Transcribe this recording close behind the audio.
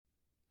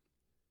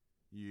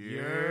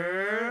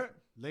Yeah.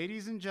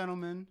 Ladies and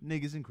gentlemen,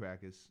 niggas and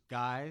crackers,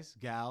 guys,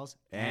 gals,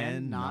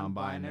 and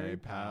non-binary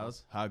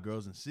pals, hot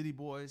girls and city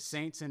boys,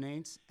 saints and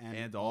ain'ts,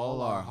 and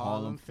all our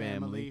Harlem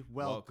family,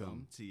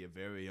 welcome to your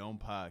very own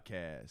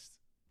podcast.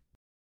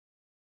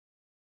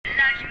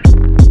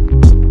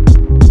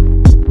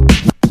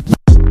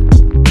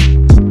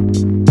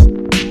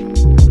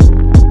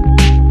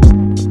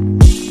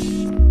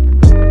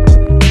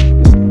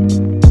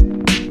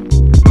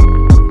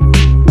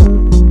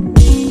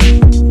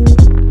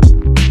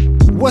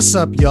 What's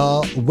up,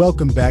 y'all?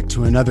 Welcome back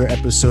to another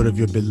episode of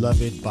your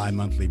beloved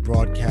bi-monthly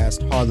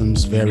broadcast,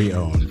 Harlem's very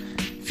own,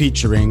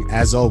 featuring,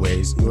 as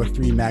always, your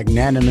three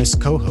magnanimous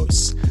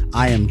co-hosts.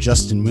 I am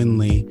Justin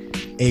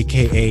Winley,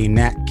 aka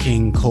Nat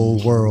King Cole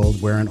World,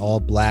 wearing all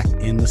black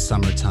in the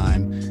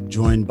summertime,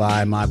 joined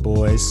by my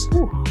boys.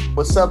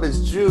 What's up? It's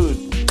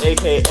Jude,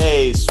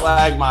 aka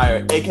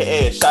Swagmeyer,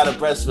 aka A Shot of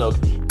Breast Milk,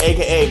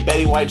 aka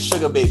Betty White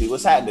Sugar Baby.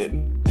 What's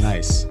happening?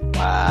 Nice.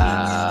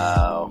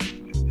 Wow.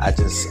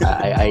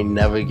 I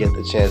never get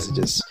the chance to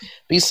just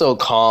be so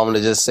calm to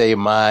just say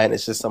mine.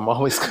 It's just I'm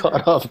always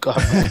caught off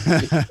guard.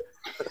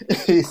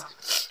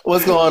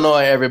 What's going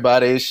on,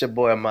 everybody? It's your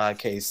boy Ahmad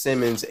K.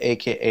 Simmons,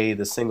 aka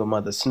the Single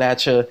Mother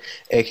Snatcher,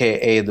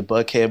 aka the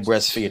Buckhead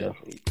Breastfeeder.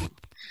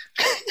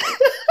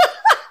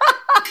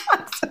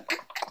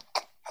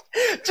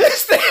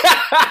 Just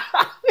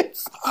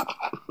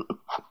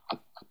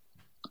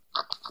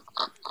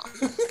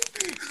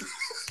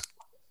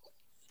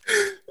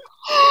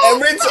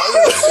every time.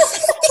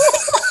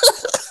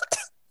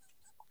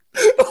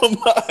 Oh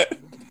my.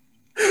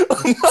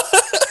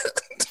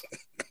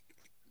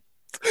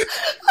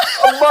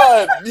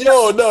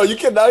 Yo, no, you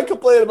cannot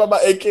complain about my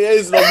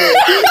AKAs no more.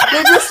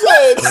 Nigga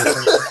said.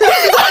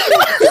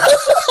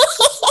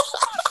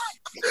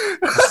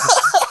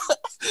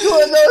 You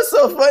wanna know what's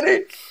so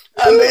funny?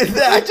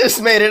 I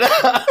just made it up.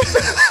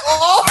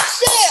 Oh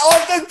shit!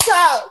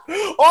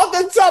 Off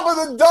the top of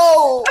the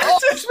dome. I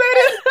just made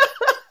it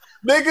up.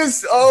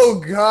 Niggas, oh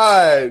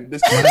god.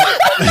 This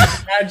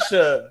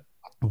gotcha.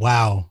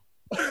 Wow.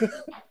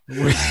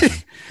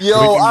 Yo,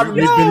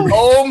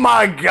 oh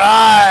my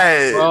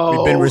god. Bro.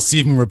 We've been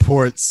receiving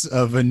reports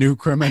of a new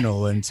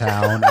criminal in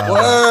town.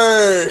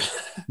 Word.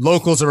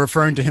 Locals are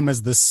referring to him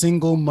as the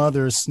Single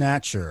Mother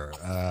Snatcher.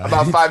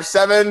 About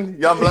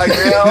 5'7", young black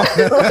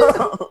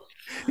male.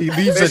 He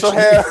leaves Facial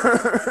hair.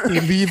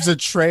 He leaves a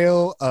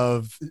trail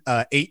of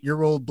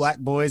 8-year-old black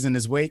boys in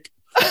his wake,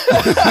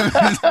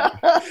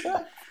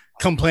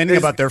 complaining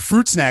about their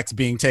fruit snacks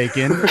being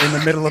taken in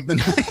the middle of the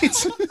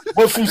night.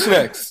 What fruit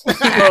snacks?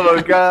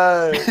 Oh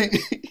god.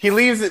 He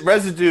leaves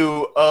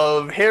residue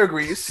of hair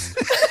grease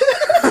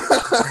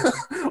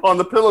on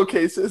the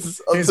pillowcases.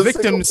 His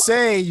victims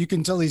say you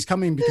can tell he's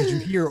coming because you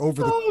hear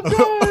over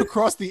the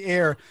across the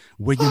air,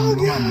 "Where your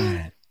mom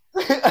at?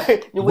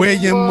 Where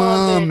your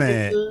mom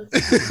at?"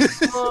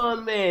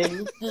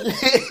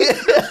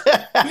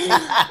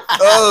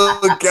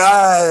 Oh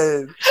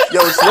god.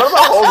 Yo, so one of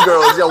my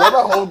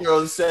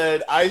homegirls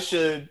said I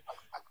should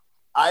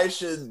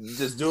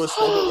just do a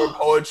spoken word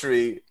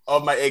poetry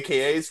of my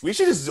AKAs. We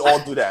should just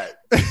all do that.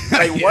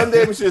 Like one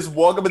day we should just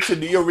walk up into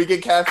New York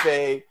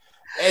Cafe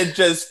and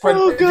just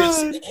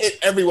hit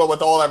everyone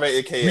with all our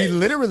AKAs. We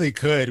literally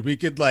could. We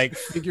could like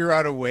figure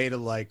out a way to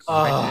like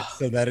write it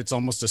so that it's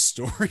almost a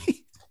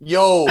story.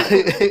 Yo,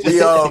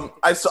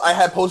 I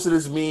had posted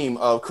this meme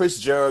of Chris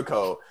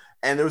Jericho,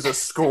 and there was a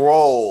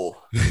scroll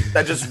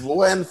that just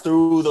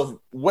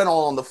went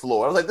all on the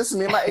floor. I was like, this is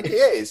me and my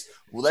AKAs.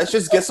 Well, let's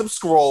just get some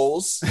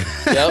scrolls,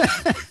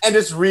 and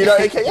just read our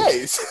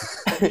AKAs.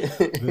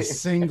 The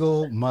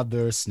Single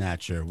Mother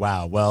Snatcher.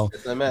 Wow. Well,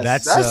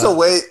 that's a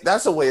way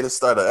to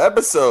start an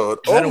episode.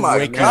 Oh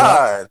my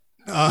god.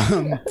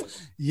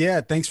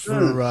 Yeah. Thanks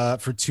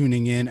for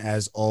tuning in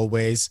as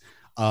always.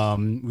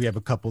 We have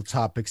a couple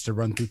topics to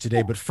run through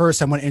today, but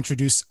first I want to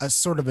introduce a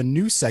sort of a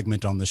new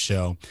segment on the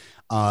show.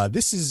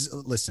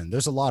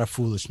 There's a lot of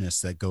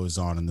foolishness that goes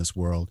on in this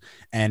world,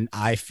 and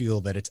I feel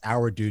that it's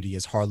our duty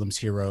as Harlem's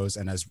heroes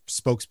and as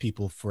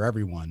spokespeople for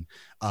everyone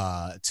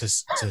to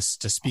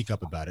speak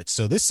up about it.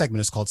 So this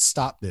segment is called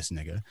Stop This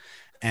Nigga.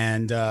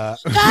 And Stop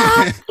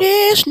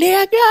this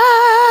nigga.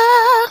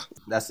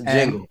 That's the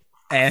jingle.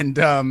 And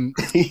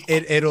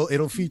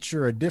it'll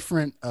feature a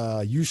different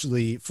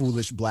usually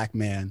foolish black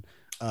man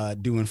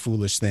doing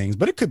foolish things,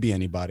 but it could be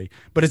anybody.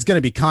 But it's gonna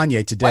be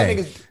Kanye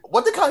today.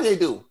 What did Kanye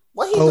do?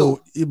 What he do?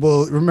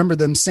 Well, remember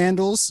them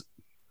sandals?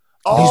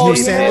 Oh, these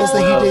new sandals that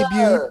he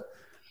debuted.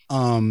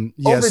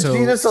 The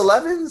Genius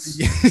 11s.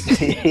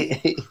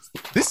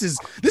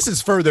 This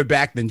is further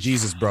back than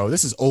Jesus, bro.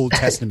 This is Old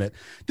Testament.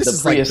 This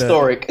is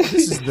prehistoric. Like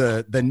this is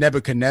the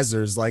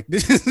Nebuchadnezzars. Like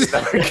this is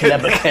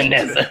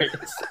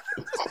Nebuchadnezzars.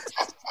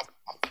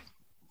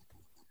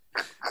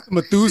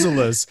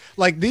 Methuselahs.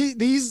 Like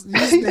these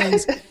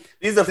things.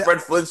 These are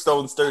Fred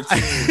Flintstone's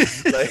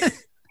 13. Like,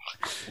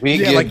 we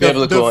get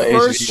biblical. The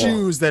first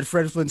shoes that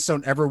Fred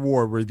Flintstone ever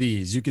wore were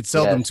these. You could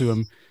sell them to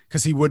him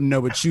because he wouldn't know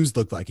what shoes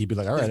looked like. He'd be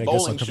like, "All right, I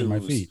guess I'll cover my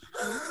feet."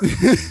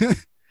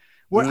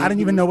 What I don't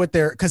even know what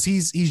they're because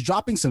he's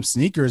dropping some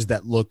sneakers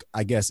that look,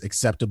 I guess,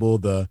 acceptable.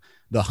 The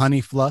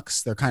Honey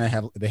Flux, they're kind of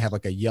have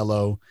like a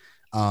yellow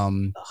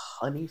The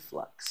Honey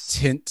Flux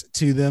tint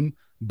to them.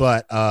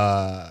 But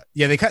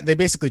yeah, they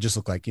basically just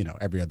look like,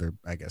 every other,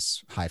 I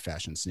guess, high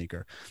fashion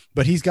sneaker.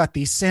 But he's got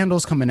these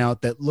sandals coming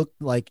out that look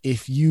like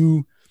if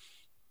you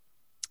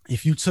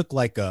took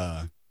like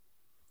like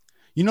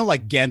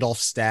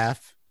Gandalf's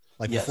staff,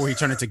 like before he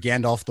turned into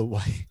Gandalf the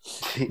White,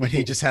 when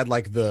he just had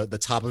like the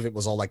top of it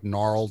was all like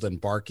gnarled and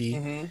barky.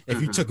 Mm-hmm.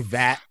 If you took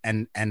that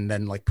and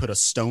then like put a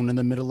stone in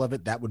the middle of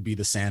it, that would be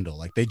the sandal.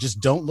 Like they just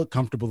don't look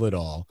comfortable at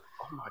all.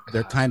 Oh my God.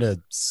 They're kind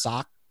of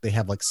they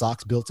have like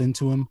socks built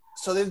into them.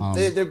 So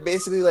they're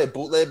basically like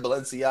bootleg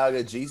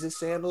Balenciaga Jesus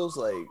sandals,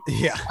 like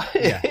Yeah,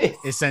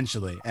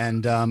 essentially.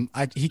 And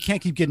he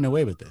can't keep getting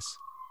away with this.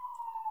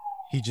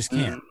 He just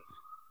can't.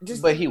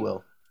 But he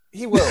will.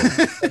 He will.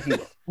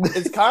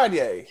 It's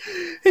Kanye.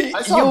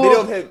 I saw a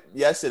video of him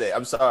yesterday.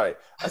 I'm sorry.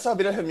 I saw a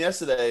video of him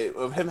yesterday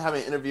of him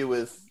having an interview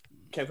with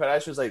Kim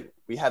Kardashian. Was like,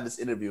 we had this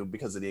interview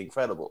because of The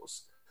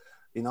Incredibles.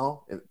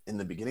 In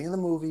the beginning of the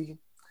movie,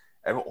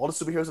 all the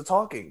superheroes are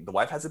talking. The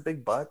wife has a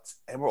big butt,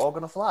 and we're all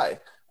gonna fly.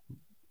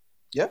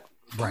 Yep.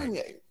 Right.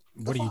 Kanye,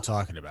 what are you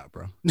talking about,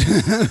 bro? I'm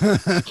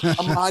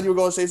behind. You were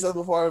gonna say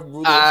something before I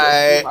ruled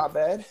it. My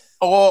bad.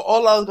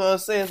 All I was gonna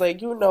say is like,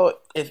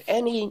 if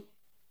any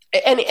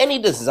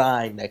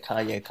design that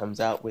Kanye comes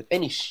out with,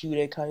 any shoe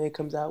that Kanye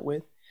comes out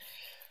with,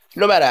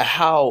 no matter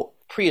how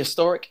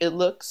prehistoric it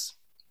looks,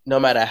 no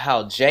matter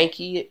how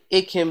janky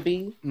it can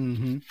be,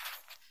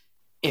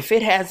 if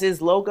it has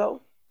his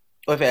logo,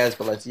 or if it has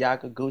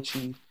Balenciaga,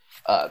 Gucci,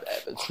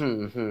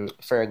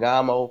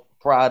 Ferragamo,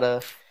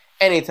 Prada,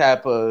 any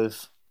type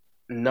of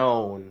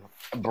known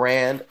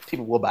brand,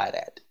 people will buy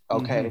that.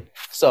 Okay,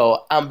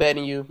 so I'm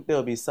betting you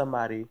there'll be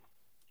somebody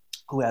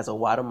who has a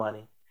lot of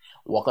money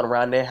walking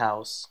around their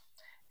house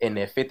in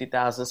their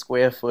 50,000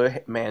 square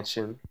foot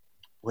mansion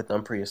with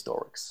them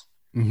prehistorics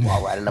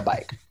while riding a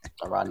bike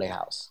around their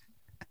house.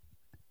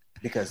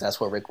 Because that's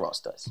what Rick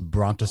Ross does.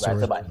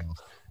 Brontosaurus.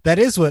 That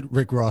is what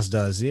Rick Ross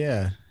does.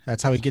 Yeah.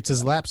 That's how he gets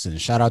his laps in.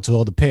 Shout out to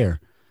all the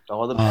pair.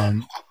 All the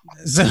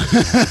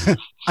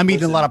I'm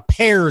eating a lot of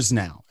pears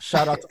now.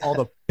 Shout out to all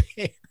the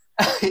pears.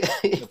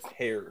 The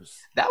pears.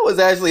 That was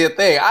actually a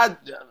thing.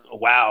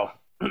 Wow.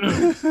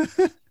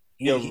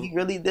 He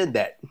really did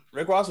that.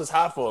 Rick Ross was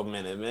hot for a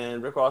minute,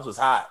 man. Rick Ross was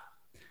hot.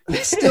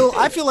 Still,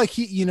 I feel like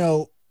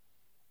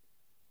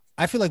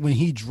I feel like when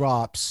he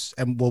drops,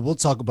 and we'll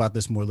talk about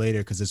this more later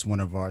because it's one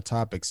of our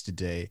topics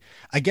today.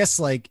 I guess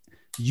like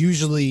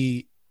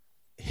usually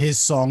his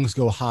songs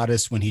go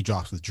hottest when he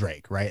drops with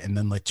Drake, right? And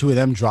then like two of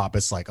them drop,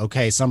 it's like,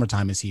 okay,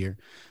 summertime is here.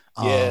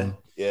 Yeah.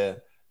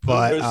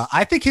 But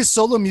I think his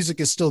solo music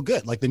is still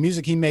good. Like the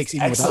music he makes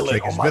even without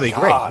Drake is really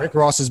great. Rick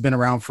Ross has been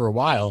around for a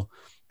while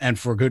and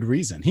for good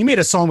reason. He made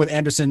a song with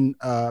Anderson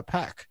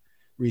 .Paak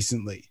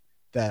recently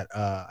that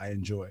I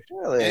enjoyed.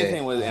 Really?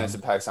 Anything with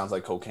Anderson .Paak sounds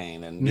like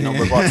cocaine. And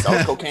Rick Ross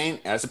sells cocaine.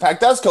 Anderson .Paak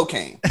does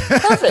cocaine.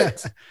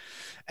 Perfect.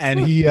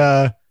 And he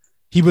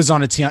was on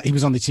the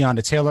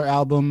Tiana Taylor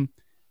album.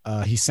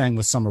 He sang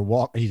with Summer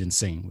Walker. He didn't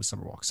sing with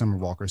Summer Walker. Summer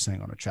Walker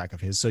sang on a track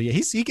of his. So yeah,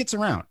 he gets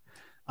around.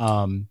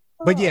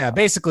 But yeah,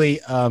 basically,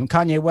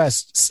 Kanye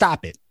West,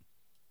 stop it.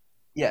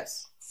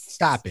 Yes.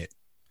 Stop it.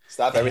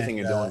 Stop everything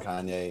you're doing,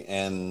 Kanye.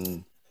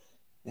 And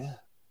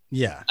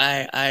yeah.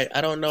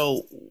 I don't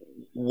know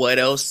what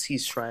else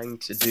he's trying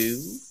to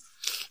do.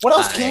 What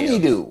else can he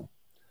do?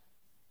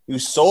 You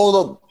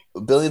sold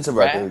billions of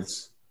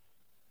records.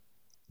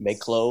 Make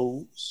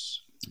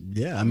clothes.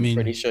 Yeah, I mean,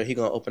 pretty sure he's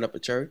gonna open up a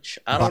church.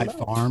 I don't know.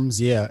 Farms,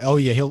 yeah. Oh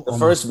yeah, he'll the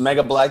first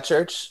mega black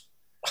church.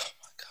 Oh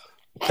my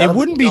God. It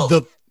wouldn't be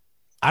the.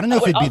 I don't know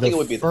if it'd be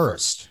the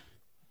first.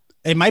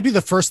 It might be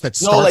the first that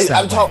starts.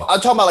 I'm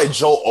talking about like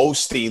Joel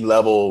Osteen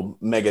level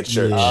mega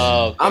church.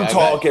 Yeah. Okay, I'm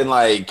talking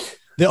like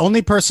the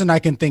only person I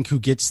can think who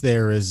gets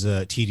there is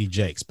TD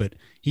Jakes, but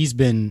he's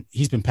been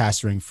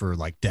pastoring for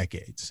like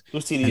decades.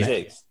 Who's TD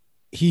Jakes?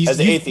 As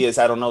an atheist,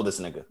 I don't know this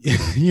nigga.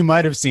 You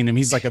might have seen him.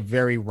 He's like a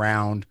very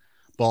round,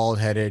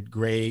 bald-headed,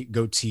 gray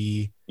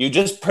goatee. You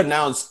just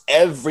pronounce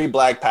every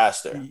black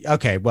pastor.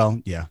 Okay,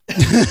 well, yeah.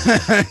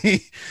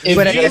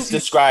 But just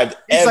described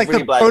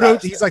every black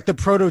pastor. He's like the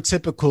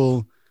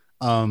prototypical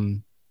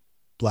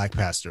black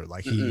pastor.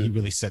 Like he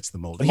really sets the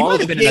mold. He might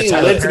have been in a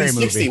Tyler Perry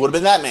movie. Would have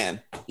been that man.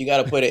 You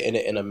got to put it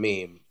in a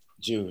meme.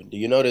 June, do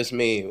you know this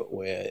meme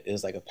where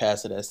it's like a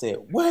pastor that's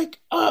saying, "Wake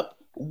up,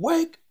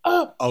 wake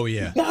up"? Oh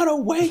yeah, you gotta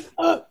wake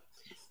up,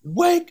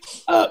 wake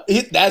up.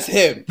 That's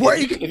him.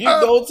 Wake if you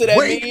go to that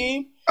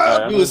meme,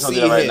 you will see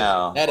him. Right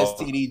now. That is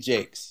TD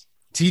Jakes.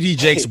 TD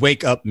Jakes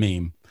wake up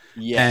meme.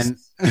 Yes.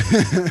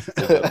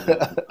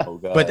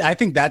 But I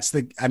think that's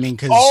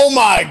because oh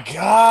my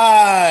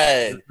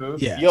God,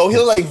 yeah, yo, he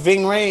look like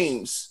Ving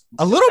Rhames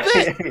a little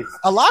bit,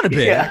 a lot of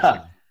it.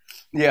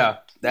 Yeah.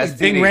 That's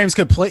Ving Rhames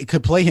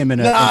could play him in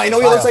a. Nah, he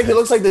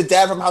looks like the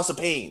dad from House of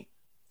Pain.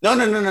 No.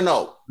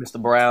 Mr.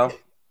 Brown.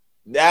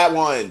 That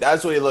one.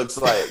 That's what he looks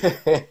like.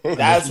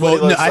 That's what Well,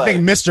 he looks I like.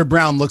 think Mr.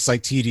 Brown looks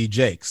like TD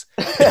Jakes.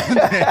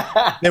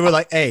 They were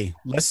like, "Hey,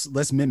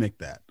 let's mimic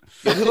that."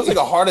 Yo, he looks like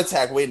a heart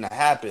attack waiting to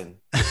happen.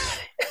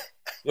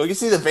 Yo, you can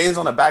see the veins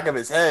on the back of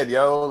his head,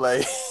 yo.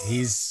 Like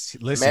He's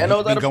Man he's knows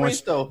how been to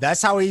preach, though.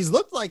 That's how he's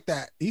looked like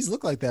that. He's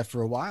looked like that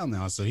for a while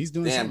now. So he's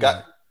doing damn,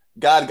 something.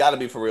 God got to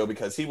be for real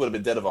because he would have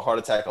been dead of a heart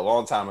attack a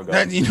long time ago.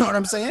 You know what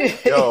I'm saying?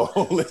 Yo,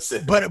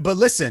 listen. But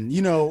listen,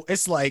 you know,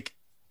 it's like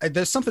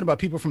there's something about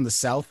people from the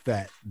South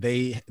that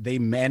they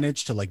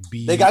manage to like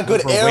be. They got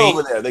good air overweight.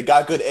 over there. They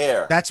got good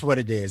air. That's what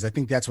it is. I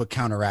think that's what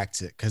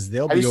counteracts it because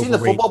they'll Have be you seen the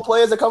overweight. football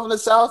players that come from the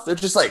South? They're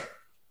just like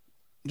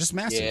Just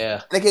massive.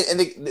 Yeah.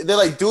 they're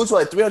like dudes who are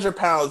like 300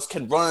 pounds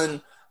can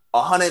run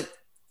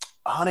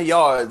 100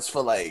 yards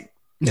for like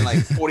in like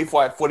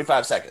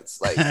 45 seconds.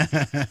 Like,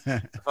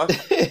 fuck.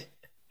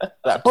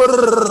 Like,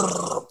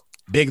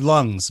 Big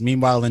lungs.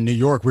 Meanwhile, in New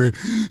York, we're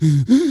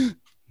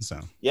so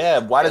yeah.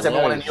 Why does Yeah,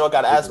 everyone in lungs. New York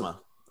got asthma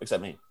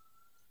except me?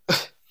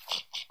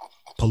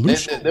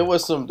 pollution. There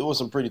was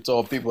some pretty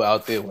tall people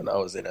out there when I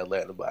was in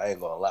Atlanta, but I ain't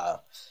gonna lie.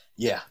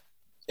 Yeah,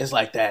 it's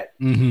like that.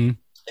 Mm-hmm.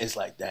 It's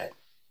like that.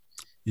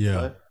 Yeah.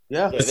 But,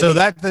 yeah. So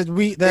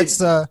that's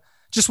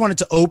just wanted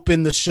to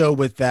open the show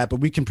with that, but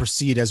we can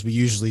proceed as we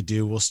usually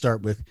do. We'll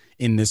start with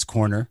in this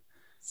corner.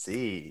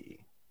 See.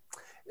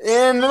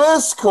 In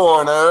this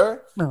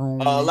corner,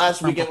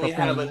 last weekend we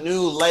have a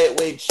new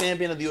lightweight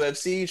champion of the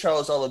UFC,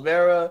 Charles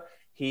Oliveira.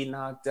 He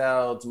knocked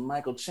out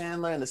Michael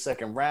Chandler in the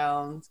second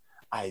round.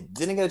 I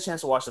didn't get a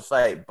chance to watch the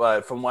fight,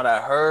 but from what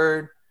I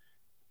heard,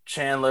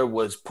 Chandler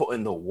was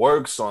putting the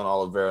works on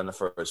Oliveira in the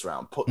first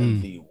round, putting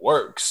the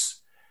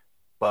works.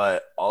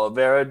 But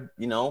Oliveira,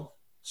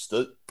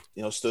 stood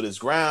his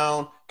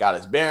ground, got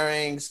his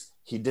bearings.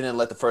 He didn't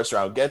let the first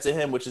round get to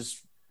him, which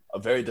is a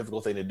very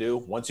difficult thing to do.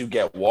 Once you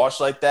get washed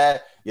like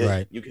that,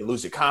 you can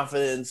lose your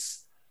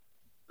confidence.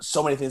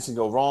 So many things can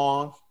go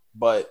wrong,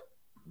 but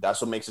that's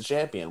what makes a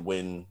champion.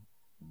 When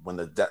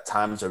the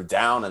times are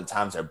down and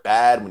times are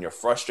bad, when you're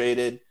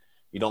frustrated,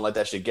 you don't let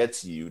that shit get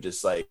to you. You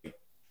just like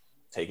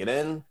take it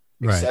in,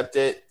 accept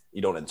it.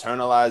 You don't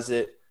internalize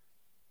it,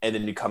 and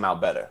then you come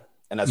out better.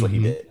 And that's what he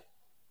did.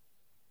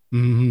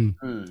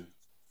 Mm-hmm.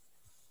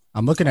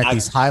 I'm looking at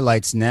these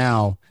highlights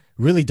now.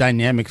 Really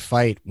dynamic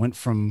fight. Went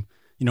from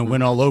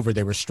went all over.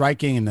 They were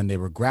striking and then they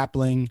were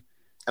grappling.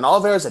 And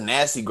Oliveira's a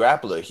nasty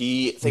grappler.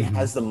 He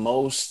has the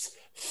most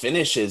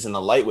finishes in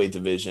the lightweight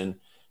division.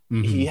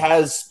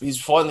 Mm-hmm. He's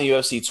fought in the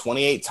UFC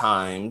 28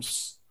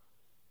 times,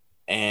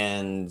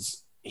 and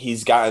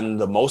he's gotten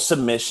the most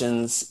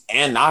submissions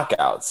and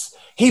knockouts.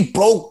 He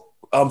broke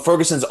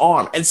Ferguson's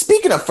arm. And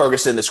speaking of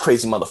Ferguson, this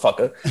crazy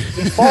motherfucker,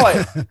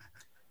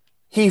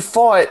 he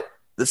fought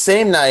the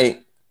same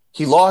night.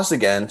 He lost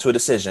again to a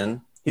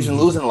decision. He's been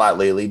losing a lot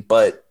lately,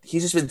 but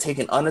he's just been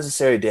taking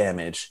unnecessary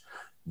damage.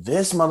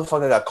 This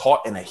motherfucker got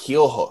caught in a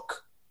heel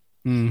hook.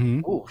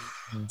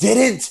 Mm-hmm.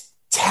 Didn't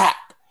tap.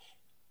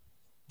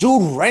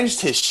 Dude wrenched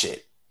his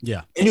shit.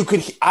 Yeah. And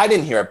I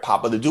didn't hear it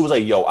pop, but the dude was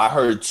like, yo, I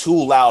heard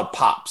 2 loud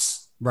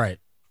pops. Right.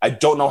 I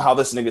don't know how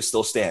this nigga's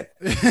still standing.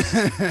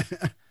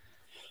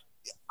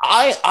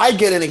 I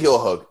get in a heel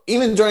hook,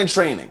 even during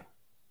training.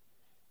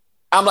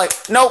 I'm like,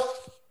 nope.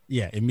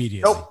 Yeah,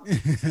 immediately.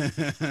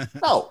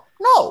 Nope.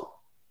 No.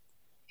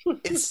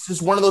 It's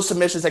just one of those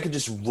submissions that could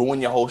just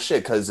ruin your whole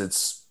shit because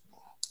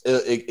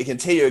it can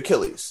tear your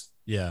Achilles.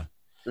 Yeah.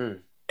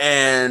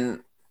 And,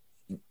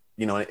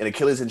 an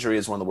Achilles injury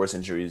is one of the worst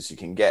injuries you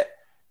can get.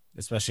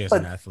 Especially as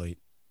an athlete.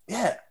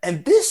 Yeah.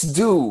 And this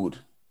dude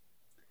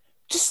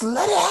just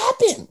let it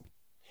happen.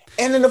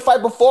 And in the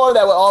fight before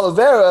that with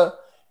Oliveira,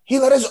 he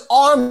let his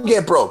arm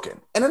get broken.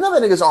 And another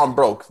nigga's arm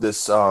broke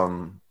this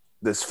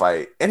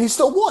fight. And he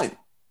still won.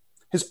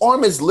 His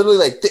arm is literally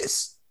like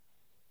this.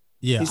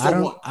 Yeah,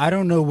 I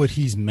don't know what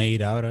he's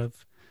made out of.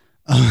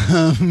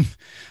 I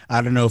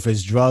don't know if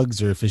it's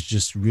drugs or if it's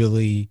just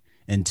really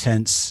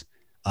intense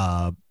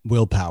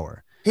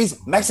willpower.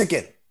 He's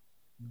Mexican.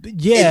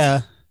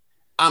 Yeah.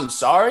 I'm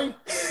sorry,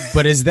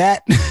 but is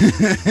that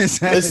is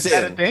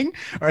that a thing?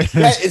 Or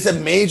that is a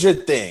major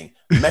thing.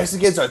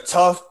 Mexicans are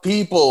tough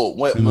people.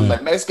 When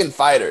like Mexican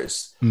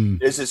fighters,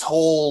 there's this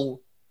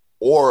whole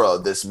aura,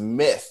 this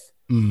myth,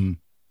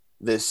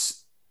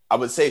 this I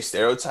would say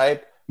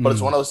stereotype. But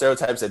it's one of those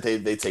stereotypes that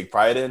they take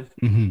pride in.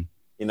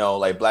 Mm-hmm.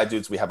 Like black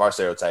dudes, we have our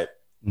stereotype.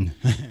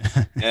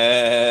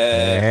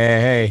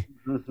 Hey.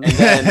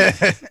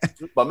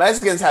 But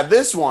Mexicans have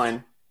this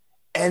one,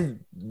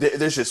 and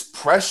there's just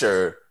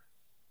pressure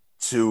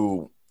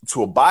to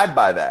abide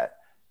by that.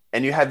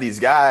 And you have these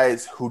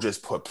guys who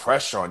just put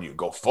pressure on you,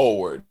 go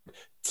forward,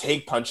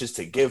 take punches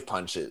to give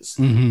punches.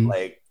 Mm-hmm.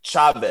 Like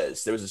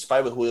Chavez. There was this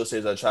fight with Julio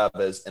Cesar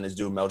Chavez and his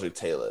dude Meldrick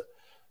Taylor.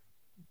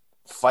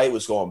 Fight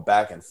was going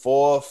back and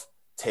forth.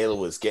 Taylor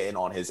was getting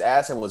on his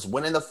ass and was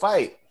winning the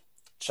fight.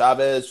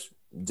 Chavez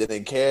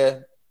didn't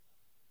care,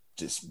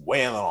 just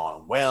wailing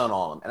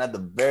on him. And at the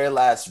very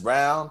last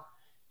round,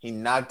 he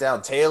knocked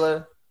down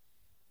Taylor.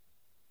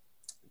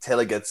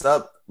 Taylor gets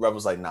up. Ref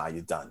was like, nah,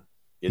 you're done.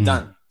 You're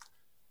done.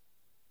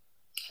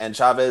 And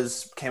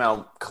Chavez came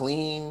out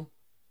clean.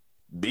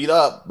 beat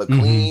up, but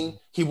clean.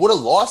 He would have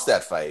lost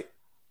that fight,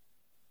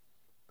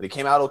 but he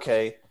came out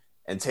okay.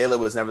 And Taylor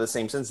was never the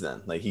same since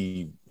then. Like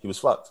he was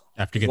fucked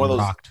after getting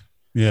rocked.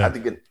 Yeah, after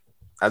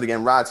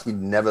getting rocked, he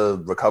never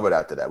recovered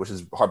after that, which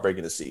is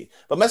heartbreaking to see.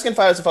 But Mexican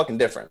fighters are fucking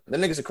different.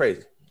 Them niggas are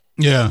crazy.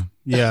 Yeah.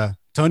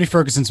 Tony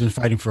Ferguson's been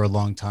fighting for a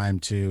long time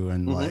too,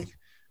 and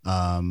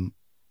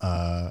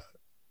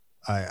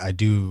I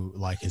do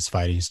like his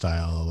fighting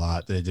style a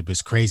lot. It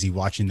was crazy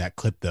watching that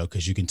clip though,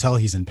 because you can tell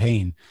he's in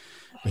pain,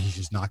 but he's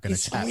just not going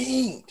to tap.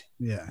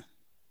 Yeah.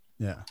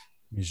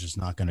 He's just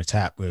not going to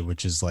tap,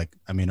 which is like,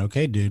 I mean,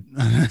 okay, dude.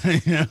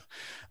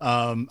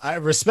 I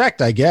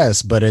respect, I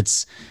guess, but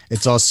it's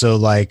also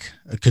like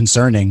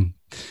concerning.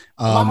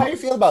 How do you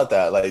feel about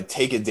that? Like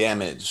taking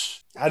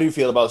damage. How do you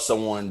feel about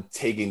someone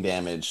taking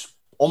damage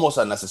almost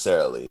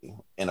unnecessarily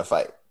in a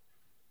fight?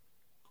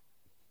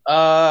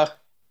 I'm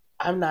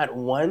not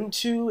one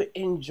to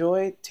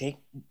enjoy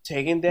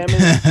taking damage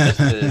just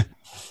to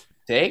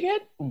take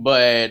it,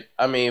 but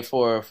I mean,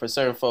 for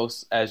certain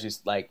folks, as you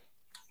like.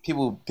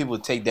 People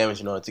take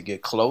damage in order to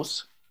get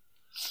close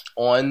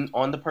on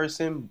the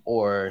person,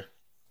 or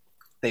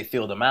they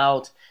feel them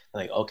out.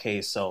 Like,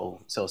 okay, so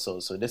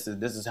this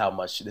is how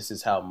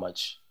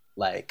much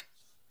like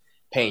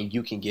pain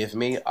you can give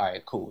me. All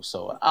right, cool.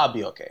 So I'll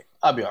be okay.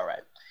 I'll be all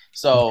right.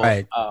 So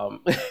right.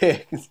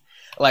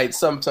 Like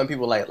some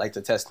people like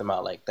to test them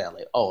out like that.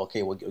 Like, oh,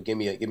 okay, well, give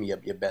me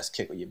your best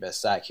kick or your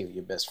best side kick or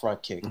your best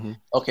front kick.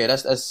 Okay,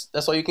 that's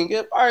all you can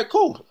give. All right,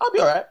 cool. I'll be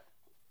all right.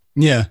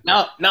 Yeah.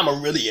 Now I'm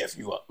gonna really F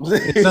you up.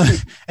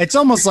 It's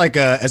almost like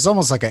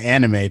an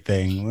anime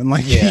thing. When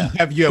like you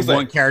have one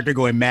like, character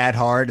going mad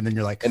hard, and then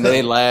you're like, and then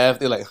they laugh.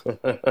 They're like,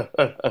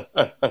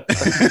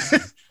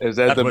 "Is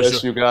that the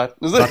best you got?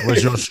 That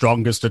was your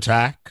strongest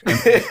attack."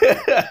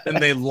 And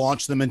they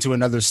launch them into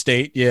another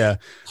state. Yeah.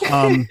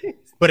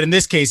 But in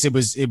this case, it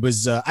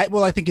was.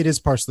 I think it is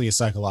partially a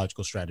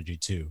psychological strategy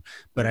too.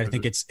 But I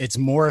think it's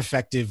more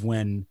effective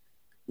when.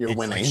 You're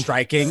winning, like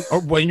striking, or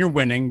when you're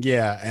winning,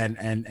 yeah,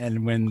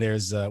 and when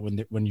there's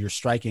when you're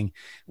striking,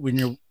 when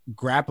you're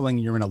grappling,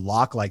 you're in a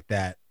lock like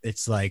that.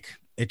 It's like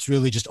it's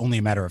really just only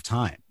a matter of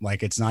time.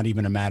 Like it's not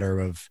even a matter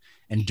of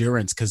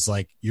endurance, because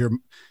like your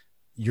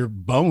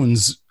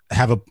bones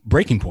have a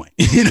breaking point,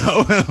 you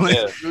know.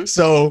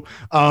 So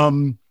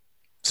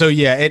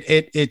yeah,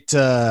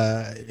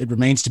 it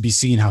remains to be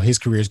seen how his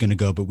career is going to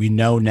go. But we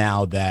know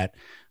now that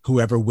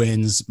whoever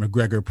wins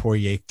McGregor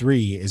Poirier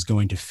 3 is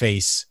going to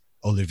face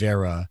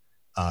Oliveira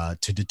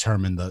to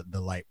determine the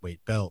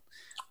lightweight belt.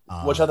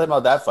 What y'all think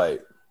about that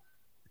fight?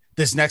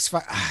 This next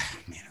fight,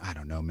 man, I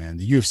don't know, man.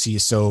 The UFC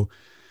is so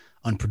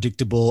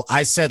unpredictable.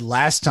 I said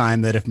last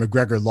time that if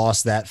McGregor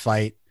lost that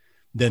fight,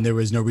 then there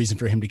was no reason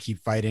for him to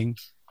keep fighting,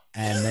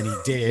 and then he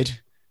did.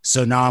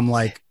 So now I'm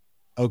like,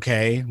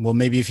 okay, well,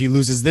 maybe if he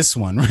loses this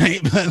one, right?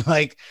 But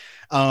like,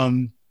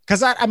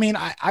 because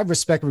I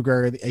respect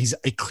McGregor. He's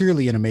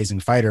clearly an amazing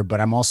fighter, but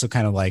I'm also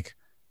kind of like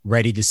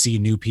ready to see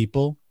new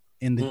people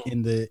in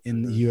the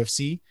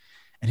UFC,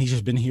 and he's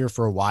just been here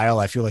for a while.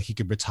 I feel like he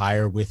could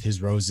retire with his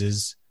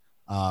roses,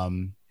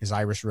 his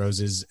Irish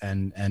roses,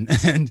 and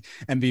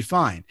be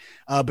fine.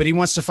 But he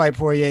wants to fight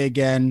Poirier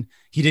again.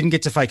 He didn't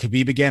get to fight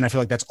Khabib again. I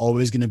feel like that's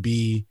always going to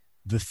be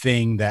the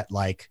thing that,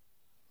 like,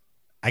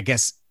 I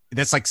guess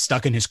that's like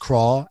stuck in his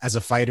craw as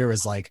a fighter,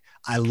 is like,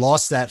 I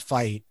lost that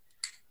fight.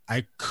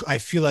 I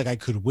feel like I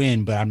could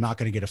win, but I'm not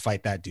going to get to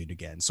fight that dude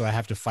again. So I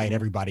have to fight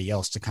everybody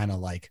else to kind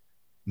of like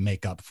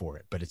make up for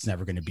it, but it's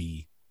never going to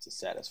be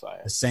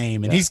satisfying the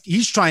same. And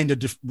he's trying to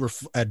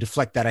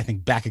deflect that, I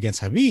think, back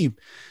against Khabib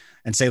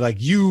and say like,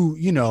 you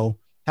know,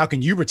 how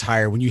can you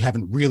retire when you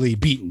haven't really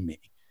beaten me?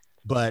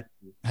 But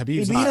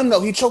Khabib's he beat him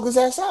though. He choked his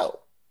ass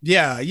out.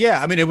 Yeah.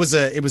 I mean, it was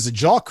a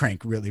jaw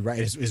crank, really, right?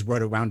 Is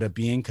what it wound up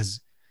being,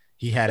 because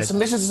he had a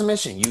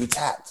submission. You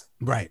tapped,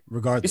 right?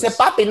 Regardless, he said,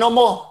 "Papi, no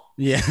more."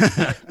 Yeah.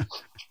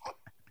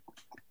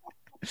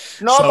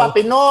 No,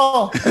 papi,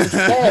 no.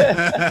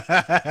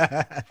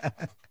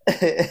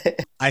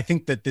 I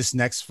think that this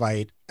next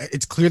fight,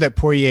 it's clear that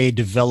Poirier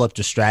developed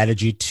a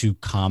strategy to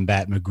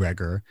combat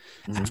McGregor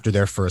after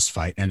their first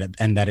fight,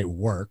 and that it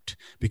worked,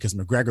 because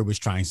McGregor was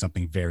trying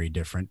something very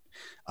different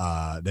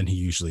than he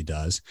usually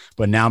does.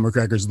 But now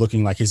McGregor's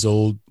looking like his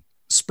old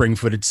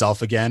spring-footed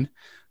self again.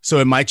 So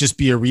it might just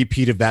be a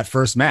repeat of that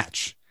first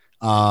match.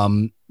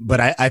 But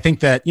I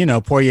think that, you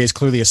know, Poirier is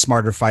clearly a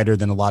smarter fighter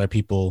than a lot of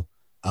people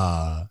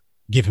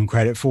give him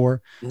credit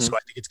for. So I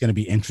think it's going to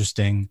be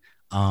interesting.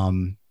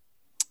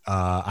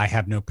 I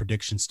have no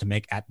predictions to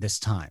make at this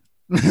time.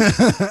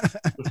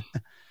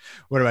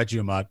 What about you,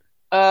 Ahmad?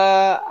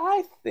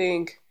 I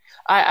think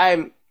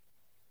I'm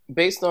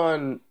based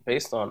on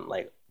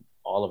like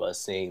all of us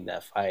seeing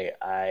that fight,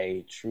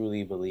 I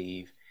truly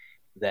believe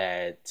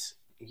that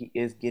he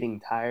is getting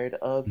tired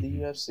of the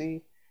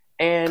UFC.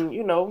 And,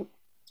 you know,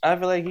 I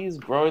feel like he's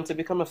growing to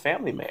become a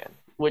family man,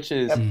 which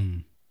is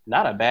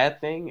not a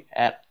bad thing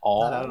at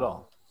all. Not at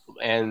all.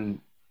 And,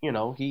 you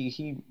know,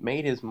 he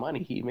made his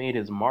money. He made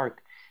his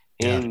mark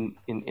in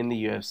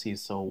the UFC.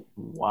 So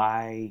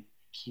why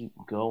keep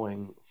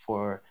going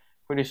for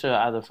pretty sure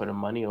either for the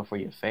money or for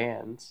your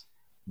fans.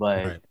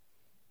 But Right.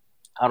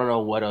 I don't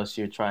know what else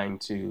you're trying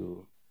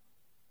to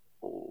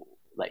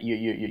like.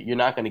 You're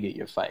not going to get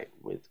your fight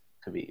with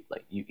Khabib.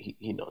 Like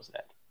he knows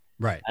that.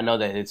 Right. I know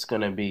that it's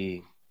going to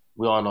be.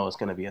 We all know it's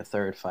going to be a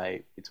third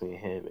fight between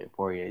him and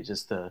Poirier,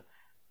 just to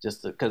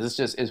because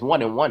it's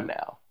 1-1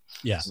 now.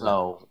 Yeah.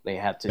 So they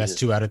have to. That's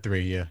 2 out of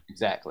 3. Yeah.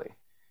 Exactly.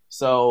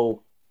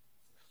 So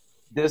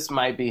this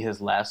might be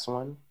his last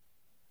one.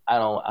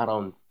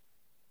 In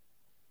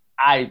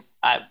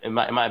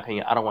my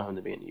opinion, I don't want him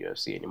to be in the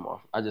UFC anymore.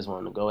 I just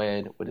want him to go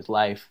ahead with his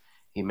life.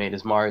 He made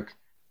his mark.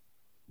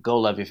 Go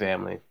love your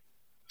family.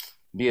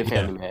 Be a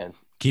family man.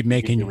 Keep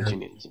making Do what you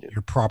need to do.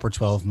 your proper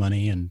 12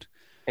 money and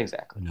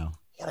Exactly. You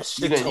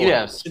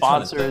have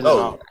sponsors and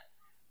all that.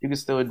 You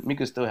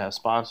can still have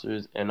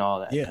sponsors and all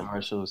that. Yeah.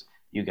 Commercials.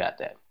 You got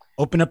that.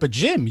 open up a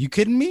gym. You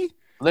kidding me?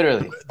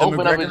 Literally. The Open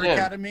up a McGregor gym.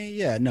 Academy.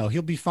 Yeah, no,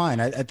 he'll be fine.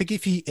 I think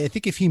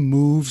if he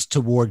moves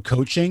toward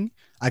coaching,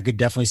 I could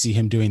definitely see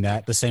him doing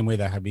that the same way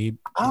that Khabib.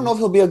 I don't know if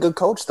he'll be a good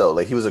coach though.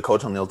 Like he was a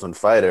coach on The Ultimate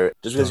Fighter.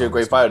 Just because you're a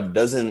great fighter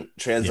doesn't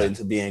translate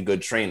into being a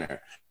good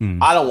trainer.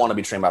 I don't want to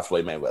be trained by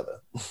Floyd Mayweather.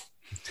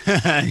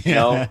 You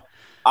know,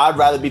 I'd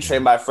rather be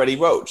trained by Freddie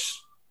Roach.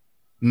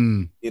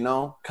 You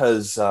know,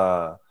 because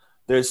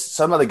there's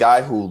some other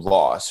guy who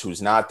lost,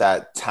 who's not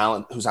that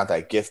talent, who's not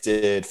that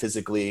gifted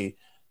physically.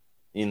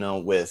 You know,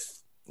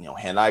 with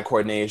hand-eye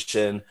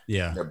coordination,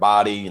 their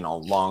body,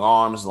 long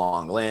arms,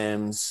 long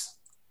limbs,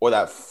 or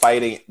that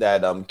fighting,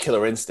 that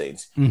killer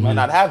instinct. You might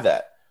not have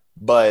that,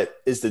 but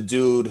it's the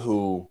dude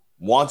who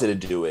wanted to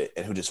do it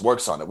and who just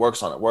works on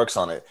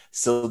it,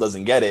 still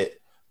doesn't get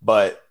it,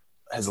 but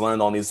has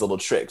learned all these little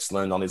tricks,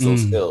 learned all these little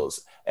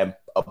skills, and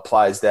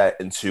applies that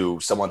into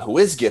someone who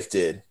is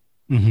gifted,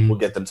 will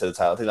get them to the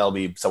title. I think that'll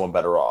be someone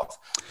better off.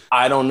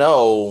 I don't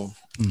know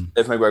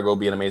if McGregor will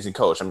be an amazing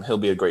coach. I mean, he'll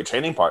be a great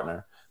training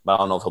partner, but I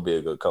don't know if he'll be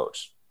a good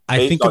coach.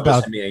 I think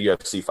about him being a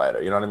UFC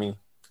fighter. You know what I mean?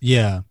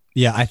 Yeah.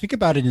 I think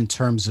about it in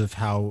terms of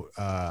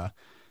how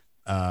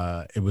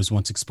it was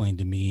once explained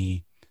to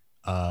me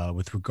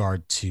with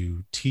regard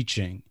to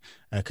teaching,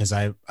 because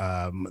the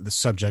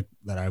subject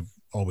that I've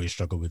always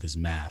struggled with is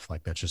math.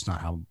 Like that's just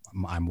not how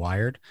I'm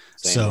wired.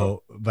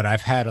 But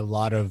I've had a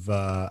lot of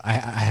I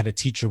had a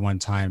teacher one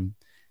time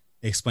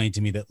explain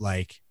to me that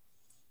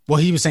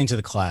he was saying to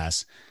the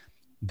class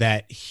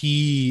that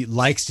he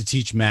likes to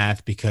teach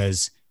math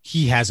because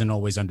he hasn't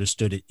always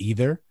understood it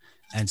either.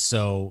 And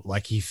so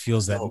he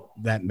feels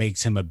that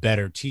makes him a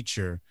better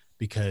teacher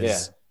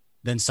because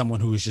than someone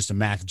who is just a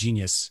math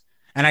genius.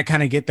 And I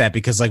kind of get that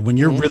because when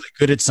you're really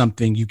good at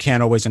something, you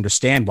can't always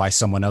understand why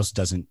someone else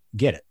doesn't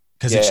get it.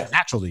 Because it's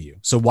natural to you.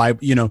 So why,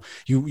 you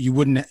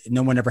wouldn't,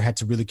 no one ever had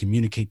to really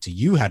communicate to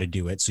you how to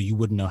do it. So you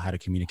wouldn't know how to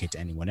communicate to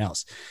anyone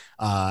else.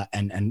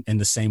 And in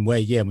the same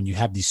way, when you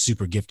have these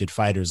super gifted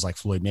fighters like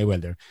Floyd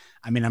Mayweather,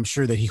 I mean, I'm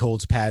sure that he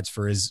holds pads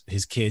for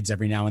his kids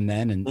every now and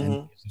then and gives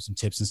them some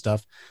tips and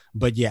stuff.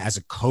 But as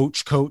a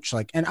coach,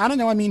 and I don't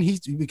know, I mean,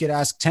 we could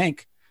ask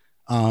Tank,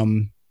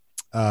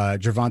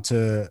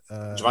 Gervonta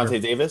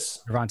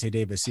Davis. Gervonta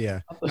Davis,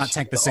 not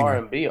Tank the singer.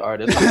 R&B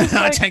artist.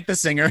 Not Tank the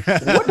singer.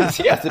 What does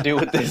he have to do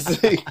with this?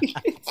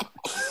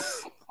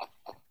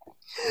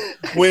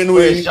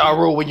 Where's Ja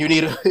Rule when you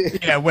need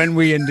him? When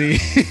we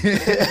indeed.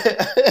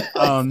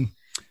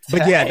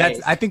 But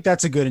I think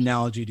that's a good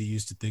analogy to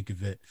use to think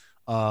of it.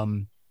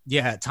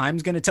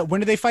 Time's gonna tell.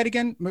 When do they fight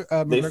again?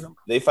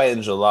 They fight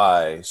in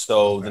July.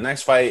 So the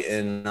next fight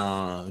in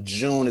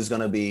June is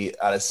gonna be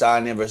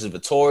Adesanya versus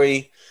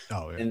Vettori.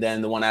 And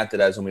then the one after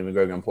that is gonna be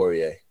McGregor and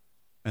Poirier.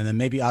 And then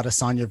maybe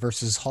Adesanya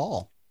versus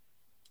Hall.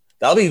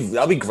 That'll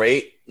be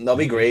great. That'll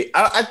be great.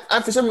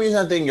 I for some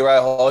reason I think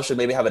Uriah Hall should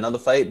maybe have another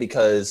fight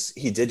because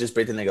he did just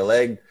break the nigga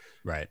leg.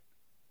 Right.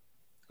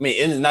 I mean,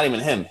 it's not even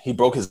him. He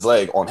broke his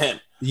leg on him.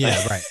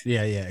 Yeah. Right.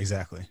 Yeah.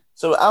 Exactly.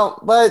 So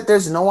but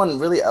there's no one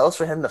really else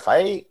for him to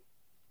fight.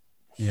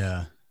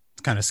 Yeah.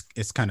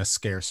 It's kind of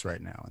scarce right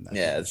now in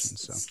that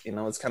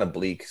position, it's kind of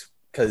bleak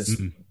because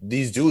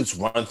these dudes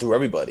run through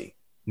everybody.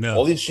 No.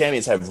 All these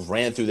champions have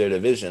ran through their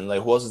division.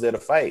 Like, who else is there to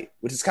fight?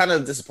 Which is kind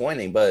of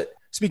disappointing. But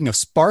speaking of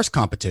sparse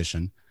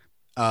competition,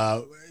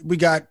 we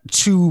got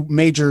 2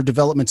 major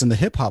developments in the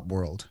hip hop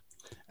world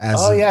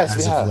as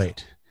of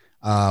late.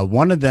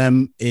 One of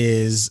them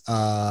is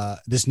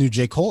this new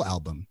J. Cole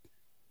album,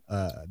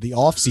 The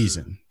Off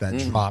Season, that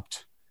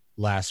dropped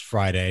last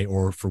Friday,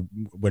 or for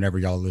whenever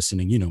y'all are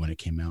listening, when it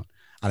came out.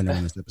 I don't know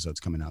when this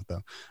episode's coming out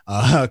though.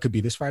 It could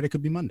be this Friday,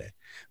 could be Monday.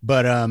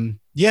 But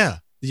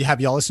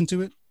have y'all listened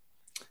to it?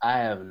 I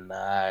have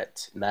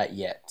not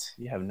yet.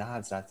 You have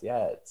not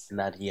yet.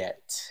 Not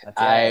yet.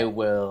 I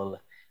will.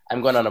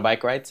 I'm going on a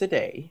bike ride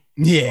today.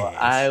 Yeah. So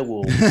I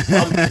will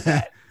bump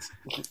that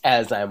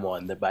as I'm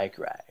on the bike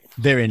ride.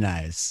 Very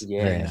nice.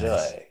 Yeah. Very Enjoy.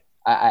 nice.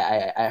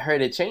 I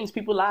heard it changed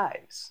people's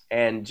lives.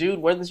 And Jude,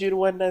 wasn't you the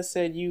one that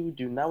said you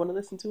do not want to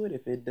listen to it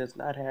if it does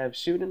not have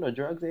shooting or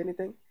drugs or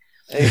anything?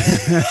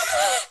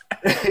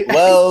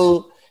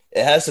 Well,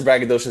 it has some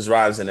braggadocious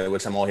rhymes in it,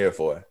 which I'm all here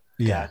for.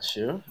 Yeah.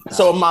 Gotcha.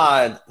 So,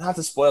 not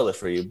to spoil it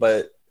for you,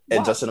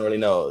 and Justin already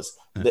knows.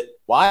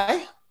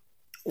 Why?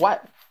 Why?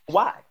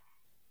 Why?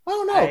 I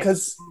don't know,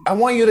 because I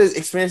want you to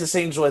experience the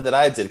same joy that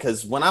I did.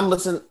 Because when I'm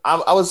listening,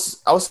 I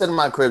was sitting in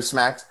my crib,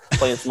 smacked,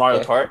 playing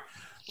Mario Kart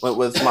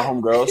with my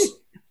homegirls.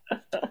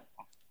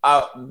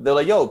 They're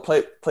like, "Yo,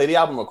 play the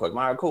album real quick." I'm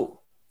like,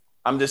 cool.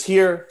 I'm just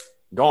here,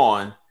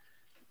 gone,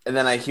 and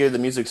then I hear the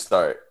music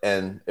start,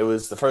 and it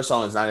was the first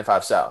song is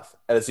 95 South,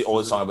 and it's the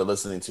only song I've been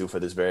listening to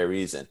for this very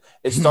reason.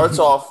 It starts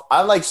off.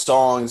 I like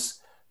songs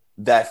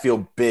that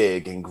feel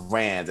big and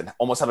grand and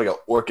almost have like an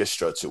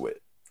orchestra to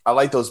it. I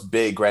like those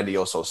big,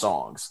 grandioso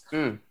songs.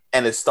 And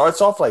it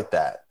starts off like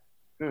that.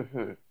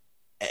 Mm-hmm.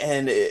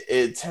 And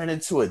it turned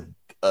into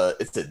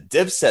it's a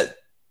Dipset.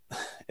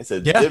 It's a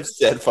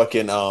Dipset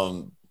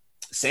fucking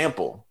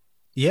sample.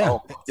 Yeah.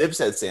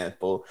 Dipset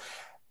sample.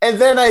 And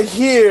then I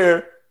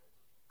hear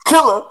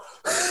Killer.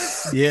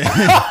 Yeah.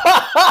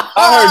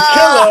 I heard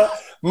Killer.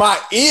 My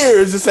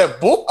ears just said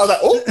boop. I was like,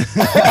 oh.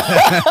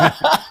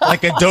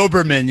 Like a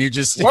Doberman. You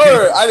just.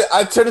 Word.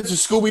 I turned into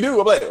Scooby-Doo.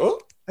 I'm like, oh.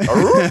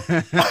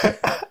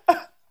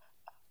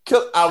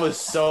 I was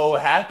so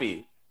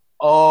happy.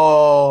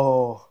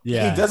 Oh,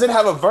 yeah. He doesn't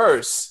have a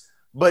verse,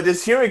 but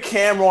just hearing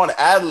Cameron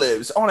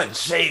ad-libs on a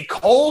J.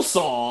 Cole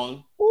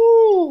song,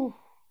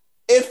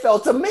 it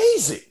felt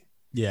amazing.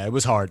 Yeah, it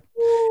was hard.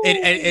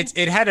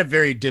 It had a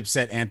very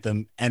Dipset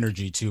anthem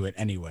energy to it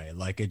anyway.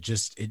 Like it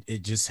just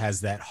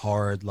has that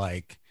hard,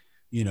 like,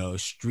 you know,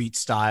 street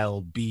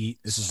style beat.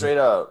 This is straight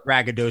up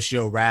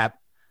braggadocio rap.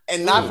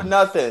 And not for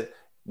nothing,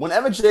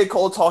 whenever J.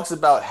 Cole talks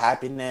about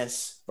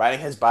happiness, riding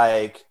his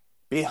bike,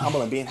 being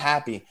humble and being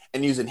happy,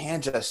 and using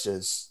hand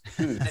gestures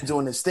and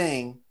doing this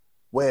thing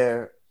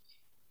where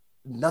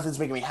nothing's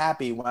making me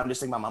happy when I'm just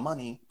thinking about my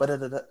money. But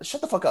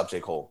shut the fuck up, J.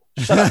 Cole.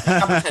 Shut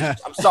up.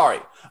 I'm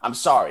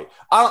sorry.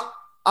 I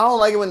don't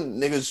like it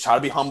when niggas try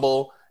to be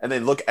humble and they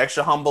look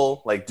extra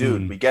humble. Like,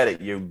 dude, we get it.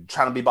 You're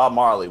trying to be Bob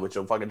Marley with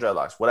your fucking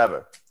dreadlocks,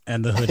 whatever.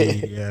 And the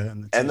hoodie, yeah.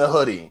 And the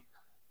hoodie.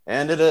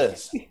 And it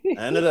is.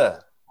 And it is.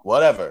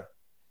 Whatever,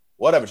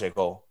 J.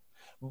 Cole.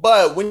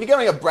 But when you're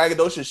getting a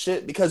braggadocious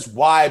shit, because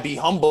why be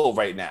humble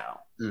right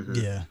now? Mm-hmm.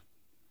 Yeah.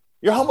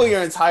 You're humble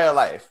your entire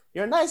life.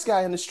 You're a nice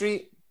guy in the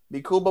street,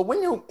 be cool. But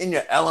when you're in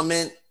your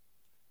element,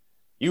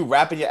 you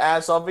rapping your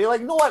ass off, you're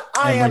like, you know what?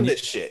 I am this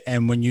shit.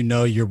 And when you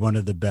know you're one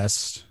of the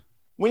best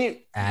when you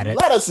at it,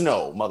 let us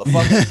know,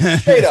 motherfucker.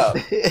 Straight up.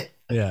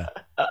 Yeah.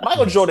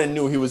 Michael Jordan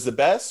knew he was the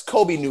best.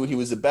 Kobe knew he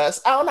was the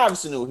best. Allen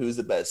Iverson knew he was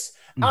the best.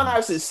 Allen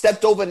Iverson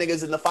stepped over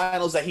niggas in the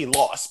finals that he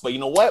lost. But you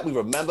know what? We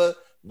remember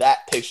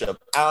that picture of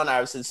Allen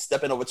Iverson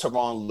stepping over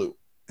Tyronn Lue.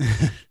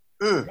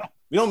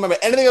 We don't remember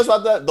anything else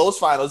about those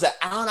finals that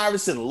Allen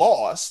Iverson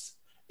lost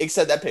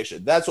except that picture.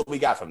 That's what we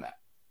got from that.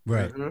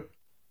 Right. Mm-hmm.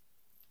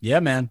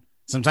 Yeah, man.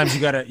 Sometimes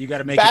you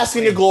gotta make bask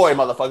in your glory,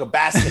 motherfucker.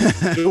 Bask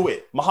in it. Do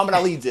it. Muhammad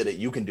Ali did it.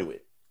 You can do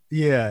it.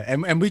 Yeah,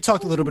 and we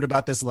talked a little bit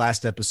about this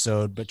last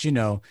episode, but you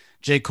know,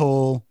 J.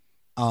 Cole,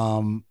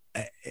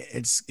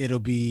 it'll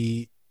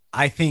be,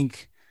 I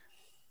think,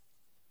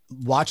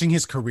 watching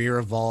his career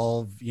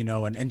evolve, you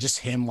know, and just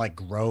him like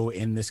grow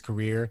in this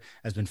career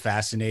has been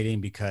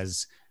fascinating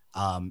because,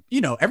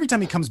 you know, every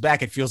time he comes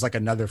back, it feels like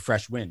another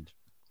fresh wind.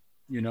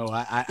 You know,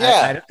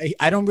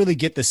 I don't really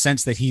get the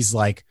sense that he's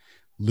like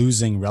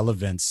losing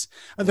relevance.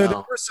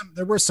 There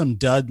were some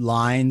dud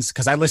lines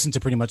because I listened to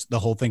pretty much the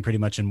whole thing pretty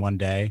much in one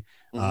day.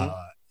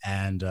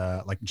 And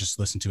like just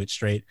listen to it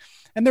straight.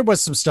 And there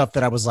was some stuff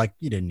that I was like,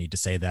 you didn't need to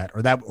say that,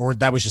 or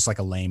that was just like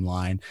a lame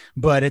line.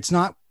 But it's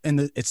not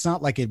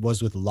like it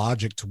was with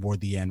Logic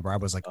toward the end where I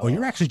was like, oh,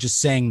 you're actually just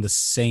saying the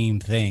same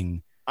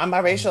thing. I'm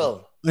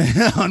biracial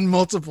on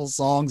multiple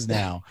songs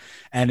now.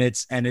 And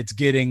it's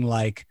getting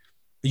like,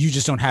 you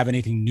just don't have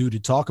anything new to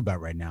talk about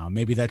right now.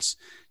 Maybe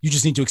you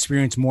just need to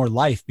experience more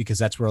life because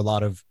that's where a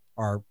lot of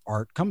our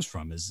art comes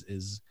from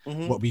is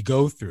what we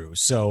go through.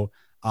 So,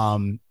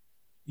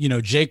 you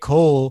know, J.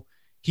 Cole,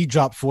 he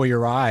dropped For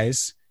Your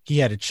Eyes. He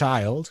had a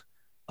child,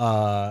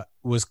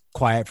 was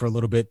quiet for a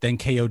little bit. Then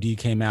KOD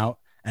came out.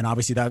 And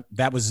obviously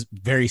that was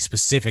very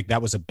specific.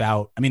 That was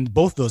about, I mean,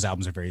 both those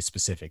albums are very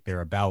specific. They're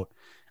about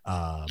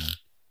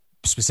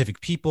specific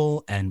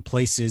people and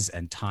places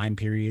and time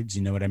periods.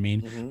 You know what I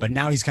mean? But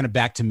now he's kind of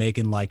back to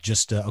making like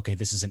just, okay,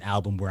 this is an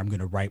album where I'm going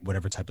to write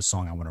whatever type of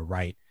song I want to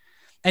write.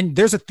 And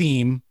there's a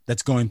theme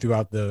that's going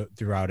throughout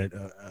it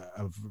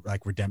of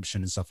like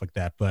redemption and stuff like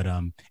that. But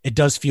it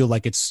does feel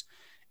like it's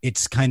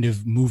kind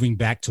of moving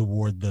back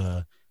toward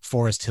the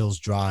Forest Hills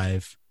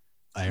Drive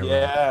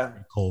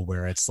era, Cole,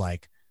 where it's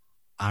like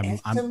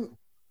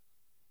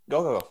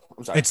go.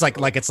 I'm sorry.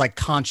 It's like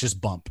conscious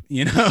bump,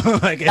 you know.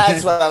 Like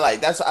that's what I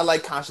like. I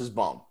like conscious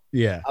bump.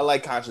 Yeah, I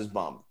like conscious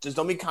bump. Just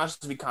don't be conscious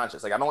to be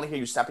conscious. Like I don't want to hear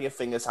you snapping your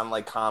fingers, sounding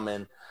like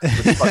Common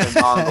with the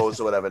fucking bongos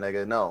or whatever,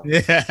 nigga. No.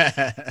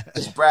 Yeah.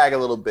 Just brag a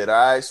little bit,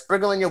 all right.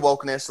 Sprinkle in your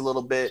wokeness a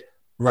little bit.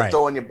 Right.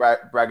 Throw in your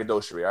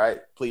braggadocious, all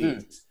right,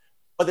 please.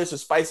 But there's some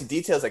spicy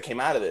details that came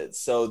out of it.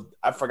 So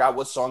I forgot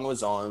what song it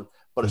was on,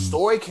 but a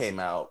story came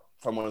out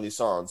from one of these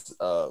songs.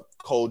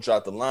 Cole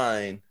dropped the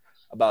line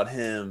about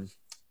him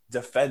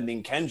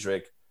defending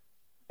Kendrick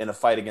in a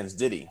fight against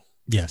Diddy.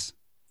 Yes.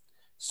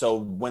 So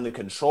when the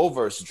Control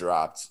verse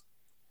dropped,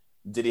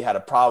 Diddy had a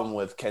problem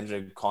with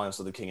Kendrick calling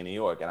himself the king of New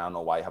York. And I don't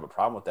know why you have a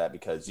problem with that,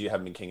 because you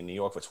haven't been king of New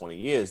York for 20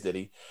 years,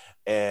 Diddy.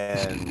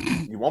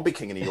 And you won't be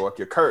king of New York.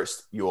 You're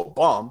cursed. You're a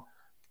bum.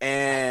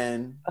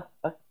 And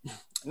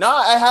no,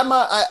 I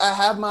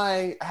have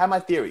my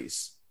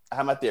theories.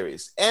 And I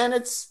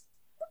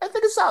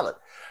think it's solid.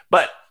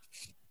 But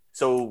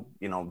so,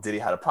 Diddy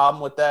had a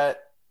problem with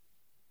that.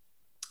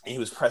 And he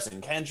was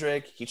pressing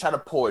Kendrick. He tried to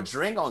pour a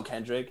drink on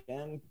Kendrick,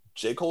 and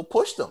J. Cole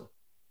pushed him.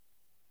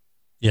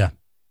 Yeah.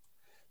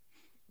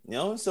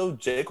 So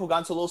J. Cole got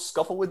into a little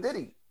scuffle with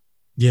Diddy.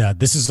 Yeah,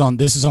 this is on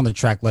the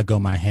track "Let Go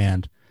My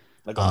Hand."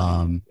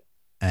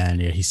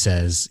 And yeah, he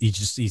says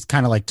he's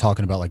kind of like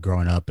talking about like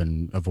growing up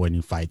and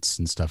avoiding fights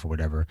and stuff or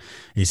whatever.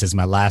 He says,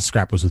 "My last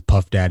scrap was with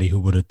Puff Daddy. Who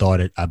would have thought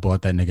it? I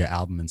bought that nigga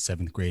album in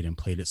 7th grade and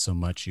played it so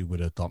much you would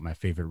have thought my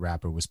favorite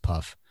rapper was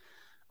Puff."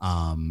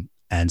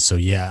 And so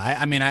yeah,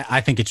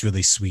 I think it's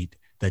really sweet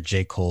that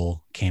J.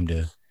 Cole came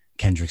to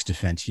Kendrick's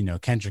defense.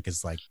 Kendrick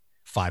is like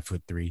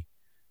 5'3",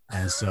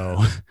 and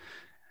so.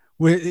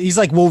 He's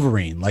like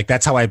Wolverine. Like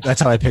that's how I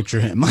picture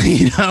him.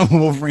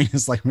 Wolverine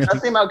is like really.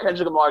 Nothing about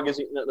Kendrick Lamar gives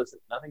you. Listen,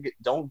 nothing.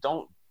 Don't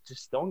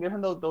give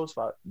him those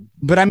vibes.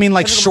 But I mean,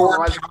 like short,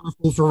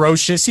 powerful,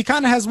 ferocious. He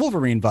kind of has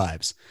Wolverine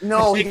vibes.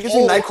 No, he gives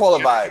me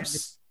Nightcrawler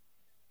vibes.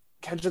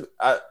 Kendrick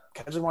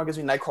Lamar gives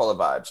me Nightcrawler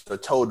vibes, or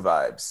Toad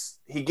vibes.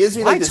 He gives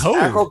me like this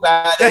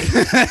acrobatic.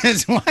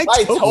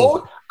 Why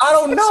Toad? I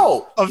don't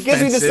know. He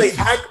gives me this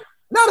like.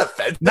 Not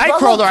offensive.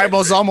 Nightcrawler, I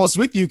was almost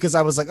with you because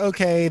I was like,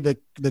 okay, the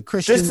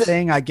Christian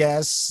thing, I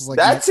guess. Like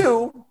that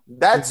too.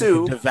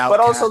 But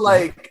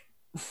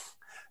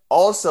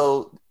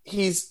also,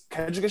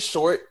 Kendrick is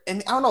short,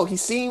 and I don't know, he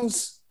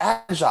seems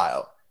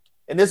agile,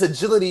 and there's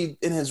agility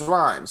in his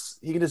rhymes.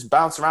 He can just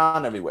bounce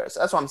around everywhere.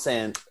 So that's what I'm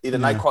saying. Either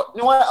Nightcrawler.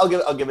 You know what?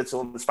 I'll give it to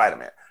him.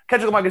 Spider-Man.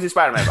 Kendrick Lamar gives you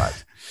Spider-Man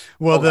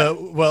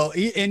vibes.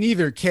 In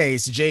either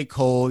case, J.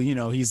 Cole,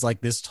 he's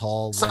like this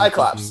tall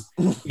Cyclops.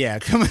 Yeah,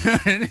 coming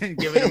and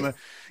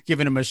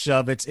giving him a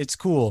shove. It's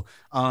cool.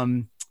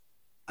 I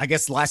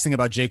guess the last thing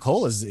about J.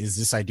 Cole is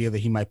this idea that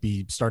he might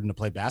be starting to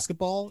play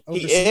basketball.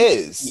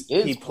 Overseas. He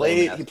is. He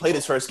played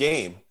his first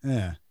game.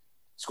 Yeah,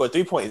 scored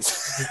 3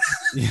 points.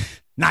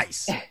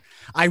 Nice.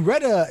 I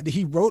read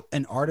he wrote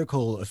an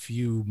article a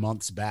few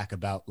months back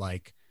about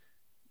like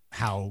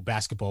how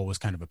basketball was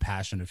kind of a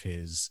passion of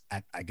his,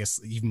 I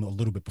guess even a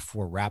little bit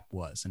before rap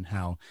was, and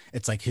how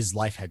it's like his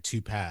life had two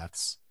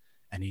paths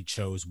and he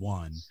chose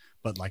one,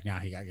 but like now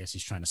I guess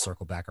he's trying to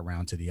circle back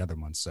around to the other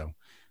one. So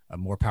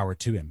more power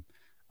to him.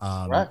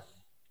 Right.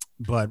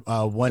 But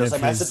one of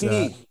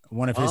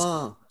his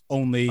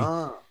only,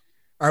 I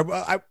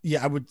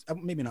would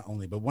maybe not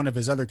only, but one of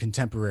his other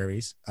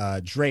contemporaries,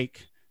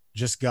 Drake,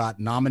 just got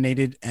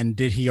nominated. And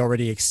did he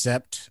already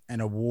accept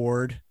an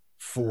award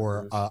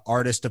for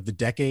Artist of the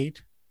Decade?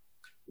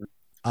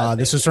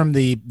 This was from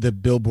the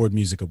Billboard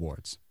Music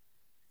Awards.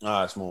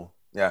 That's small.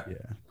 Yeah.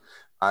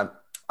 I'm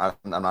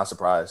not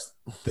surprised.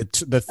 The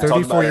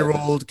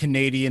 34-year-old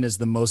Canadian is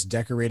the most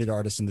decorated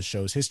artist in the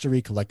show's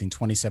history, collecting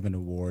 27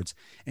 awards,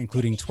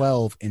 including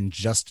 12 in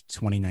just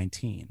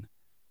 2019.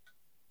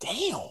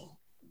 Damn.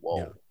 Whoa.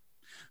 Yeah.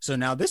 So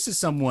now this is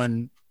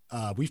someone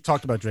we've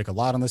talked about Drake a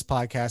lot on this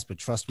podcast, but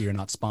trust we are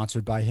not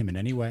sponsored by him in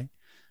any way.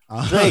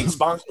 Drake,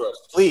 sponsor us,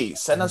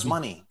 please. Send us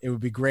money. It would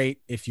be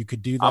great if you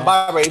could do that. I'm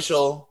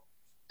biracial.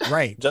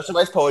 Right. Justin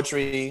writes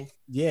poetry.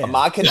 Yeah.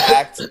 Ahmad can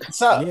act.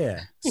 What's up?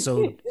 Yeah.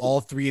 So all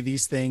three of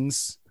these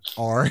things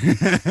are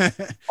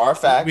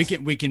facts.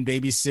 We can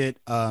babysit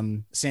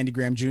Sandy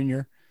Graham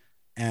Jr.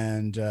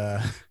 and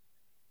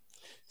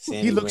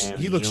he looks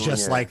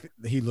just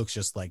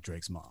like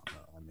Drake's mom.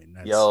 I mean,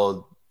 that's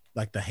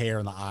like the hair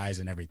and the eyes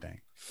and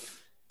everything.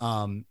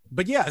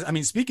 But yeah, I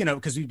mean, speaking of,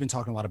 because we've been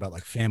talking a lot about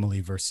like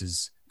family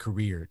versus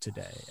career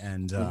today,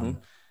 and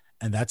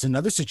and that's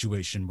another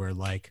situation where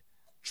like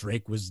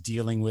Drake was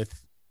dealing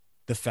with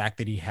the fact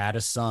that he had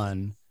a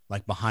son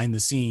like behind the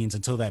scenes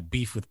until that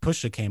beef with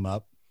Pusha came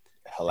up.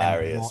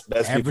 Hilarious.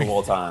 Best beef of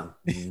all time.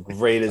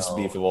 Greatest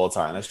beef of all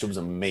time. That shit was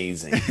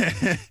amazing.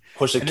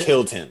 Pusha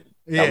killed him.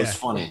 That was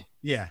funny.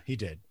 Yeah, he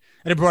did.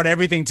 And it brought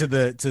everything to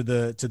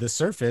the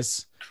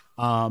surface.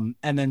 And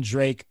then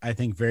Drake, I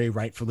think very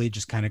rightfully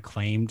just kind of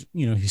claimed,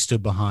 he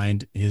stood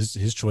behind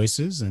his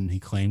choices, and he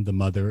claimed the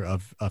mother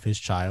of his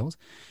child.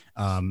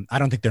 I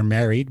don't think they're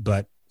married,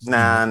 but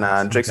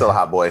nah. Drake's still a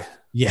hot boy.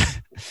 Yeah,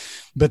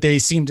 but they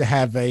seem to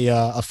have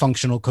a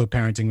functional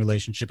co-parenting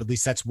relationship. At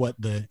least that's what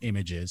the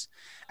image is,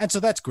 and so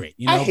that's great.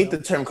 I hate the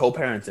term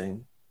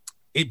co-parenting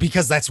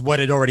because that's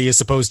what it already is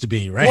supposed to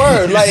be, right?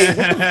 Word,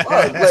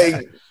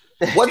 like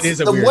what's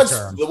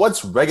term.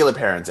 What's regular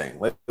parenting?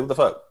 What the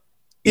fuck?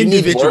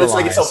 Individualized. To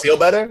make yourself feel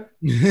better.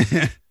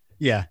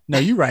 Yeah, no,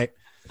 you're right.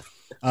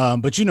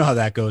 But you know how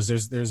that goes.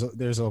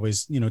 There's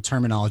always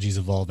terminologies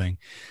evolving.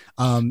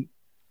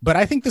 But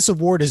I think this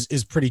award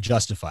is pretty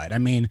justified. I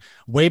mean,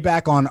 way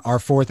back on our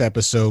 4th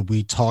episode,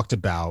 we talked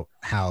about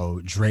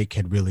how Drake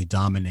had really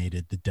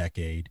dominated the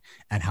decade,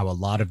 and how a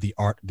lot of the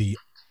art,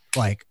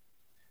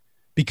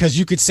 because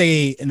you could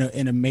say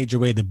in a major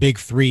way, the big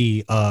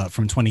three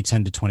from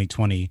 2010 to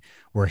 2020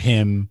 were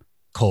him,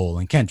 Cole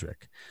and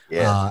Kendrick.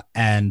 Yeah.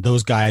 And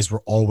those guys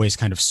were always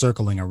kind of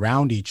circling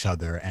around each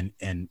other and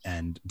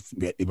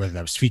whether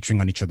that was featuring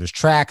on each other's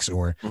tracks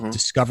or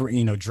discovering,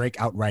 you know, Drake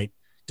outright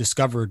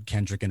discovered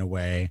Kendrick in a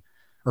way,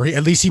 or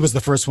at least he was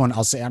the first one.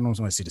 I'll say, I don't want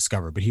to say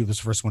discovered, but he was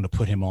the first one to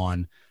put him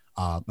on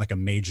like a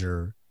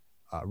major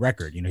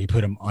record. You know, he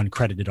put him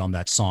uncredited on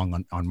that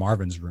song on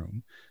Marvin's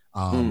Room.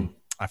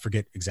 I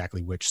forget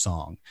exactly which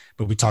song,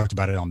 but we talked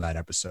about it on that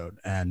episode,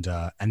 and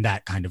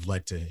that kind of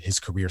led to his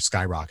career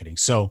skyrocketing.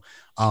 So,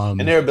 and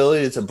their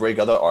ability to break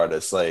other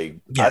artists, like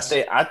yes.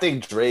 I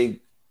think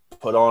Drake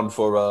put on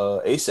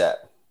for ASAP.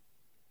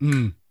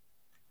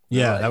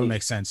 Yeah, that would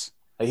make sense.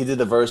 Like he did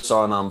the verse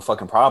on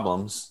fucking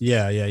Problems.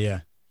 Yeah.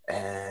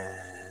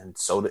 And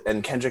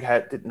and Kendrick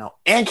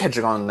and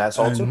Kendrick on that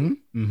song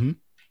too.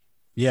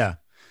 Yeah.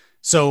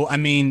 So I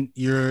mean,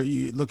 you're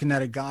looking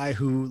at a guy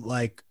who,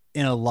 like,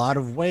 in a lot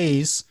of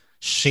ways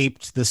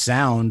shaped the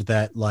sound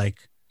that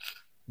like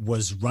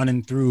was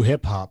running through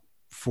hip hop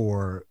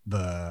for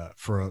the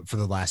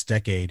last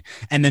decade.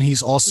 And then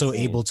he's also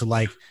able to,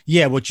 like,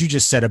 what you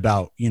just said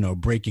about, you know,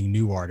 breaking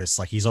new artists.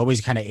 Like he's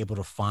always kind of able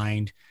to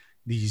find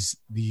these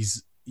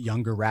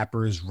younger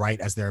rappers right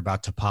as they're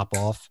about to pop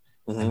off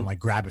and like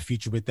grab a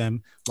feature with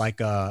them. Like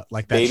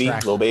that Baby,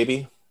 track, Lil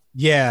Baby.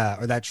 Yeah.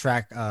 Or that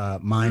track,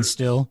 Mine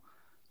Still.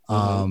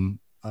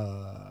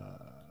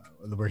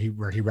 Where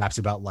he raps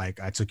about, like,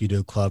 I took you to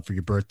the club for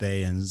your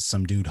birthday and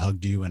some dude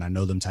hugged you and I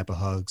know them type of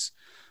hugs.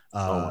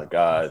 Oh my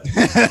God.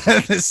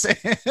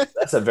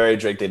 That's a very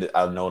Drake thing.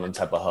 I know them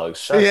type of hugs.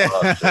 Shut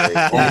up, Drake.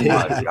 Oh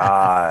my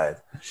God.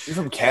 You're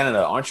from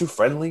Canada. Aren't you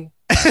friendly?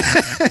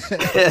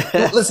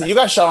 Listen, you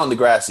got shot on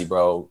Degrassi,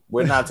 bro.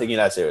 We're not taking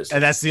that seriously.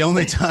 And that's the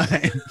only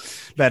time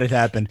that it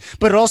happened.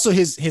 But also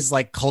his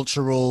like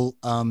cultural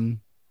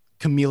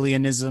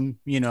chameleonism,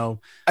 you know.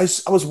 I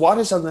was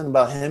watching something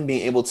about him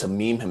being able to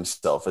meme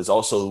himself is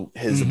also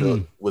his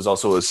ability, was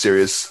also a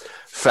serious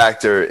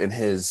factor in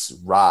his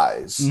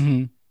rise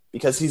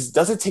because he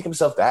doesn't take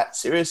himself that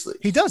seriously.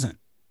 He doesn't.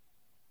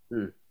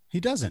 He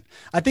doesn't.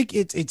 I think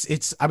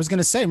it's I was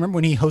gonna say, remember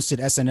when he hosted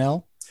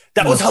SNL?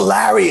 That was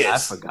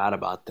hilarious. I forgot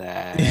about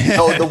that.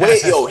 The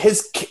way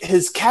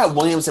his Cat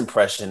Williams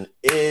impression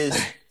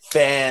is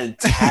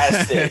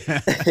fantastic.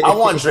 I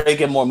want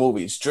Drake in more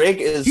movies. Drake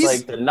is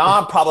like the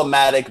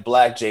non-problematic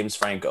Black James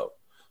Franco.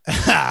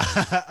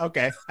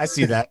 Okay, I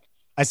see that.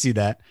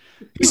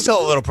 He's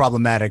still a little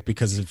problematic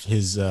because of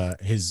his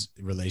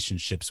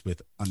relationships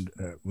with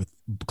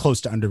close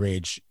to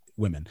underage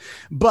women.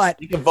 But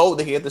he can vote;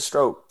 they can get the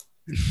stroke.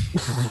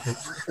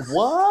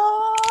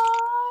 What?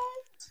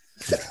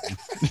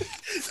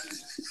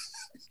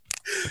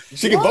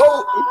 She can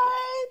vote.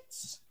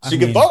 She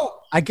can vote.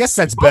 I guess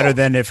that's better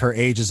than if her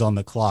age is on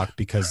the clock,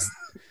 because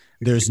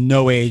there's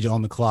no age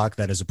on the clock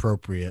that is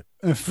appropriate.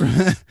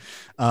 To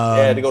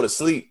go to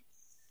sleep.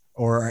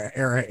 Or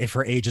if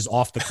her age is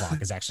off the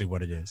clock is actually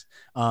what it is.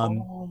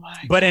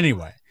 But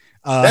anyway.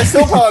 That's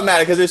still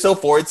problematic because they're still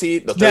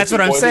 14. That's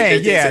what I'm 14,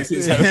 saying.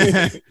 15,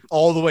 16,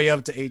 all the way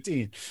up to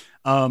 18.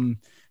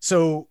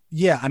 So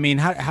yeah, I mean,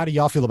 how do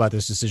y'all feel about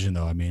this decision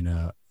though? I mean,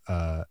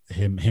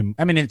 him.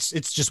 I mean, it's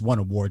just one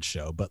award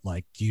show, but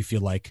like, do you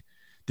feel like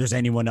there's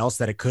anyone else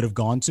that it could have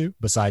gone to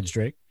besides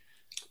Drake?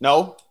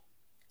 No.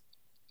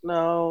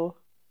 I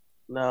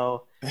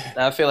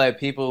feel like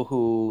people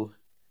who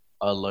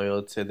are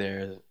loyal to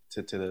their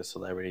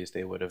celebrities,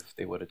 they would have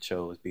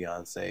chose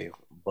Beyonce,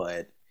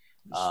 but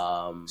she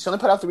only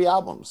put out 3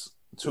 albums,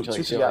 two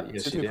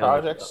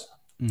projects.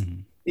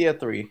 Yeah,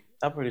 3.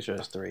 I'm pretty sure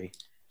it's 3.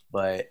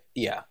 But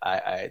yeah,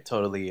 I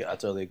totally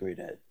agree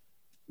that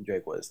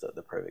Drake was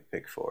the perfect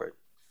pick for it.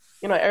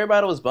 You know,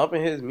 everybody was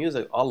bumping his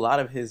music. A lot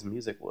of his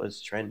music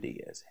was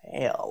trendy as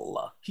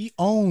hell. He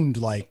owned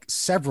like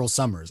several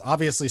summers.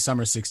 Obviously,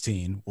 Summer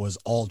 16 was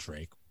all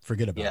Drake.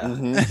 Forget about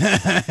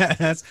it.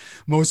 That's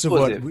most of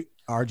what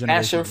our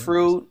generation. Passion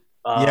Fruit.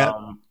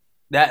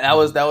 That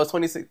was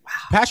 26. Wow.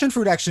 Passion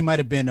Fruit actually might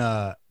have been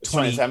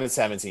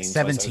 2017,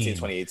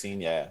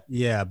 2018.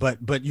 Yeah,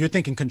 but you're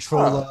thinking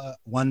Controlla,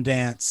 One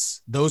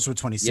Dance. Those were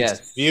 2016.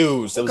 Yes,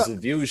 Views. That was the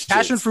Views.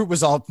 Passion Fruit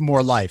was all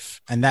more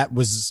life, and that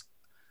was.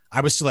 I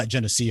was still at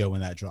Geneseo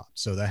when that dropped,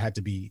 so that had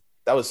to be.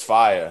 That was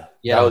fire.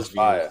 Yeah, that was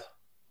fire.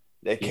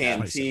 That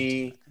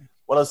KMT.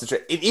 What else?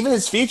 Even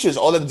his features,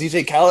 all the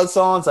DJ Khaled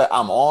songs, like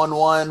 "I'm on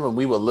One" when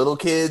we were little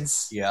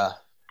kids. Yeah.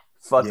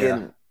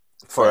 Fucking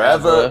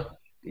Forever.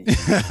 There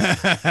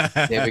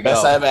we go.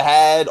 Best I ever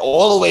had.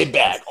 All the way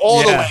back.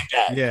 All the way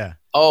back. Yeah.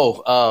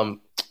 Oh,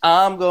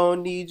 I'm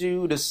gonna need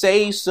you to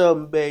say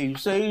something, baby.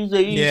 Say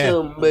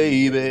something,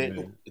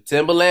 baby.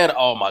 Timberland.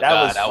 Oh my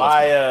God, that was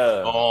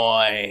fire.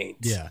 Point.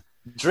 Yeah.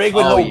 Drake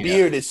with no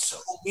beard is so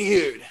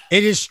weird.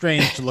 It is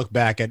strange to look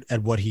back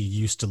at what he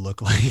used to look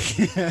like.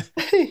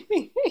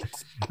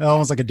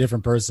 Almost like a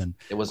different person.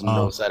 It was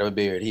no side of a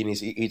beard. He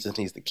just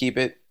needs to keep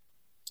it,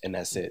 and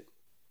that's it.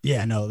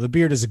 Yeah, no, the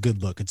beard is a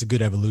good look. It's a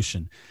good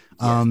evolution.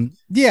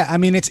 Yeah, I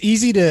mean, it's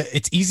easy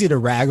to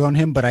rag on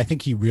him, but I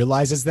think he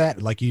realizes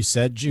that, like you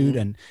said, Jude,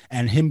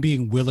 and him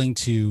being willing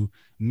to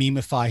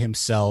memify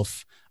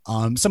himself,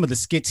 Some of the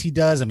skits he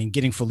does. I mean,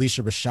 getting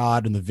Felicia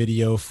Rashad in the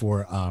video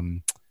for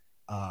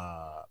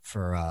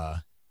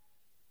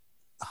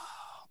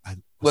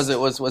Was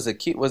it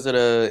cute? Was it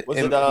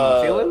in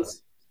My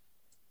Feelings?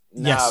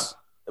 Yes.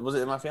 Was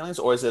it In My Feelings,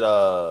 or is it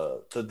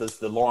the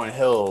Lauryn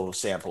Hill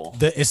sample?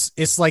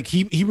 It's like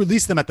he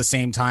released them at the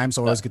same time,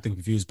 so I always get them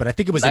confused. But I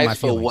think it was Nice In My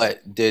for Feelings.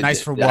 What?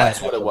 Nice for What?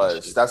 That's what it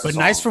was. That's the but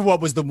song. Nice for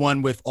What was the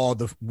one with all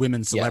the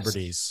women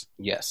celebrities.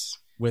 Yes.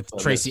 With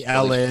Well, Tracy Miss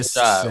Ellis.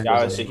 Felicia Rashad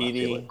Yara was in My Shahidi.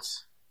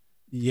 Feelings.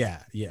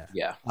 Yeah.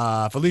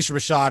 Felicia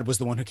Rashad was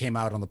the one who came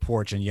out on the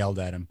porch and yelled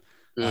at him.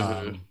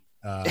 Mhm.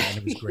 And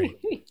it was great.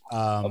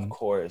 Of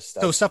course.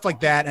 So stuff like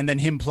that, and then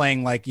him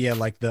playing the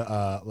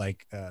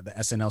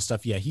SNL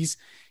stuff. Yeah, he's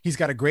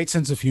got a great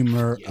sense of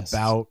humor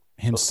about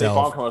State himself.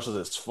 Farm commercials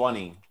is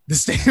funny. The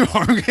State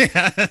Farm,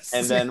 yes.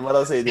 And then what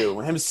else they do?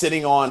 When him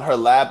sitting on her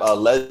lap,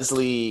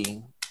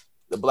 Leslie,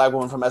 the black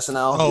woman from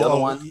SNL, the other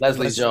one,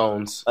 Leslie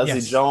Jones.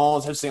 Leslie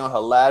Jones, him sitting on her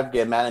lap,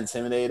 getting mad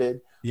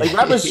intimidated. Like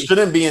rappers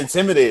shouldn't be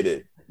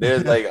intimidated.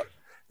 There's like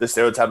the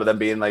stereotype of them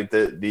being like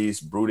these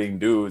brooding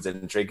dudes,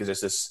 and Drake is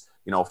just this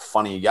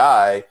funny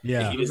guy.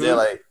 Yeah, and he was there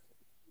like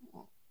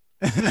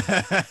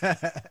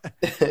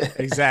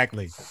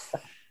exactly.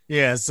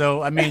 Yeah,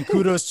 so I mean,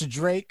 kudos to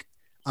Drake.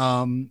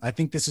 I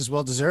think this is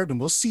well deserved, and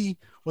we'll see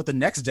what the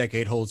next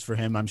decade holds for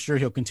him. I'm sure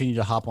he'll continue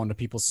to hop onto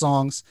people's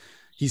songs.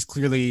 He's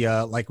clearly,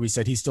 like we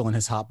said, he's still in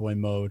his hot boy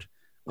mode.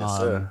 Yes,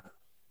 sir.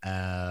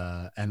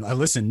 And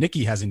listen,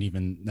 Nicki hasn't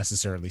even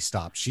necessarily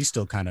stopped. She's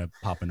still kind of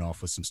popping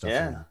off with some stuff.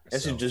 Yeah,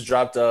 and she just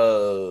dropped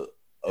a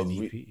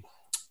EP.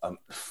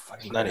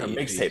 Not a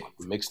mixtape.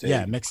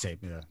 Yeah, mixtape.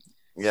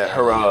 Yeah,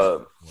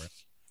 her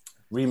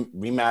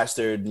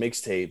remastered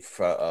mixtape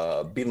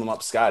for Beat 'Em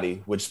Up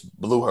Scotty, which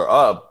blew her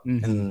up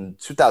in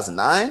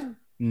 2009.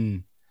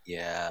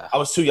 Yeah, I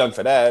was too young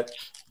for that.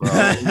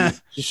 Bro.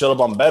 She showed up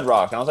on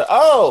Bedrock, and I was like,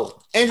 "Oh,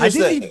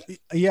 interesting."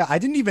 I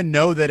didn't even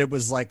know that it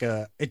was like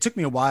a. It took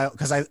me a while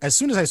because as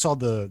soon as I saw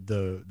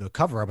the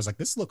cover, I was like,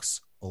 "This looks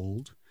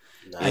old,"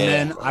 and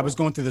then I was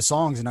going through the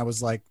songs, and I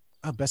was like,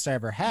 "Oh, Best I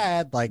Ever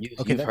Had." Like,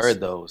 you've heard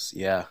those,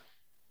 yeah.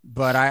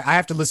 But I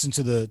have to listen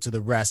to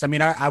the rest. I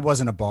mean, I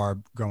wasn't a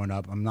Barb growing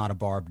up. I'm not a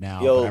Barb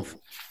now. Yo, but I've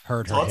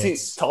heard her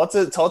hits. Talk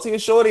to your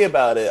shorty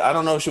about it. I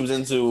don't know if she was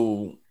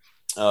into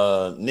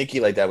Nicki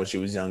like that when she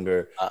was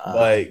younger,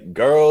 but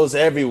girls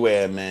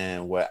everywhere,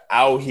 man, were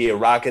out here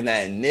rocking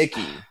that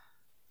Nicki.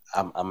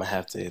 I'm gonna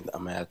have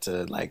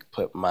to like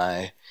put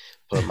my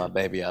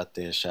baby out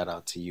there. Shout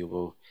out to you,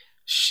 boo.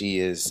 She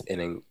is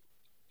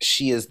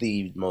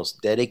the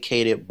most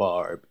dedicated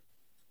Barb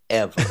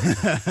ever.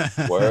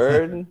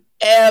 Word.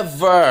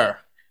 Ever.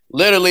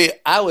 Literally,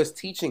 I was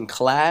teaching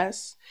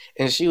class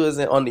and she was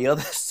on the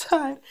other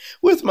side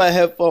with my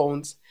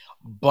headphones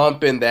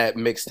bumping that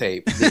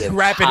mixtape.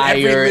 Rapping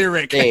every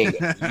lyric. Thing.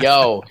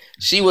 Yo,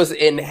 she was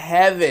in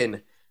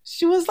heaven.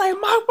 She was like,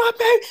 my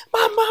baby,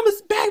 my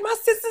mama's back, my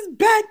sister's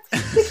back,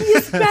 Nicki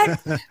is back.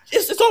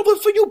 It's over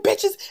for you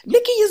bitches.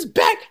 Nicki is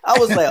back. I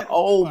was like,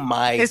 oh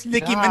my It's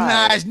Nicki God.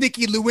 Minaj,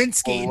 Nicki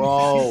Lewinsky.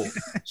 Bro,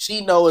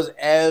 she knows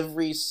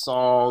every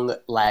song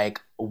like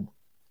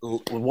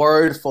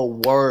word for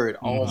word.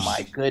 Oh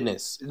my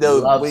goodness.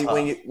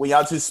 When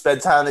y'all two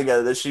spend time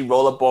together, does she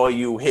roll up on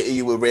you, hitting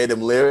you with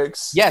random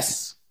lyrics?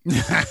 Yes.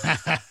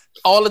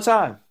 All the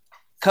time.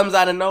 Comes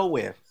out of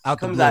nowhere.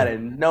 Comes out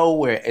of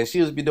nowhere. And she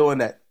was be doing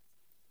that.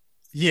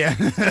 Yeah.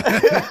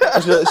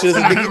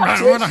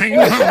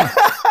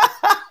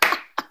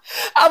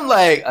 I'm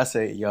like, I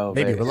say, yo,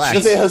 baby, man. relax.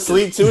 She's in her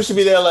sleep too. She'll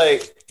be there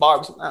like,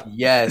 Barb.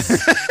 Yes.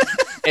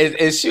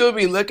 and she'll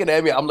be looking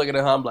at me. I'm looking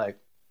at her. I'm like,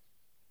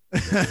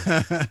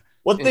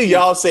 what do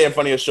y'all say in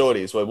front of your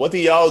shorties? What do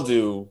y'all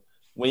do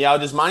when y'all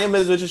just mind your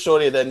business with your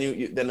shorty?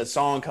 Then the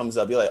song comes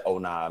up. You're like, oh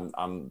nah,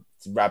 I'm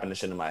rapping the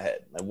shit in my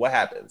head. Like, what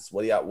happens?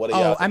 What are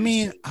y'all? I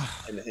mean,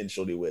 in the hit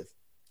shorty with.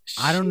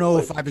 I don't know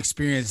if I've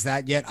experienced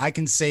that yet. I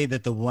can say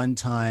that the one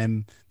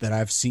time that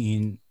I've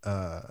seen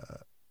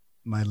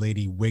my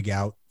lady wig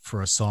out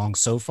for a song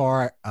so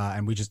far,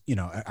 and we just,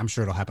 I'm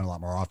sure it'll happen a lot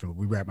more often. But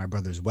we were at my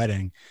brother's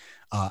wedding,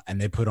 and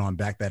they put on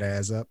 "Back That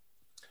Ass Up."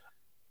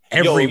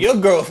 Your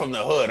girl from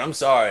the hood. I'm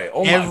sorry.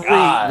 Oh my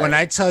God. When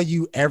I tell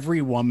you,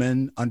 every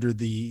woman under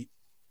the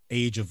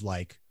age of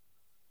like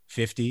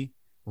 50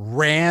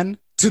 ran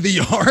to the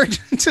yard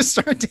to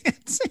start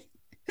dancing.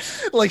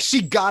 Like,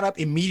 she got up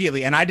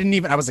immediately, and I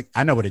was like,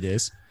 I know what it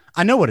is.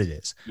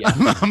 Yeah.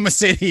 I'm gonna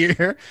sit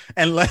here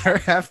and let her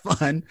have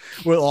fun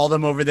with all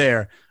them over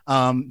there.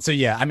 So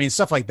yeah, I mean,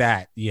 stuff like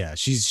that. Yeah,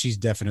 she's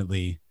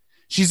definitely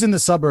in the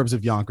suburbs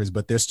of Yonkers,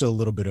 but there's still a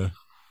little bit of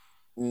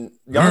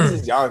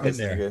Yonkers is Yonkers,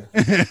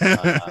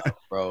 nigga.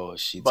 Bro,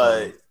 she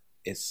wrote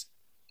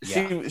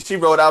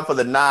out for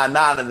the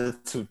 9-9 and the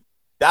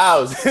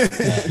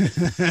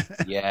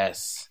 2000.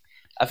 Yes.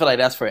 I feel like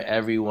that's for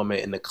every woman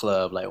in the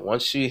club. Like,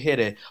 once she hit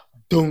it,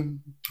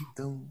 dum,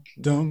 dum,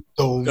 dum,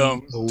 dum,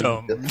 dum,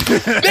 dum.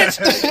 Bitch!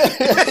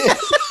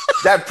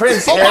 That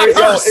Prince Harry,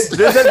 just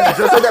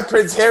like that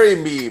Prince Harry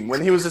meme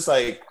when he was just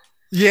like,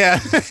 yeah,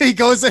 he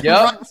goes and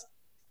runs.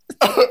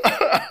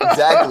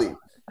 Exactly.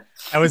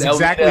 That was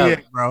exactly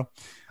it, bro.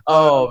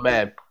 Oh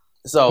man.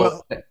 So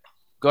Well,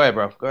 go ahead,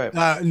 bro. Go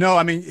ahead. no,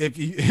 I mean, if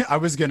you, I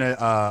was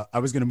gonna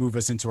move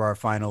us into our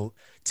final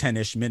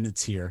 10-ish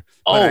minutes here,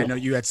 but I Oh. know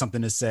you had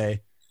something to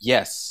say.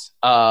 Yes.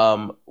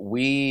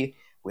 We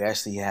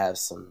actually have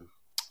some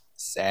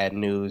sad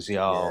news,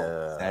 y'all.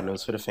 Yeah. Sad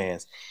news for the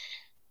fans.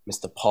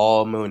 Mr.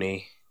 Paul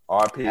Mooney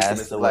RP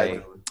passed Mr. Black away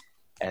dude.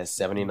 at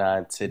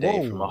 79 today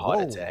Whoa, from a heart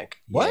whoa. attack.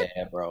 What?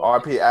 Yeah, bro.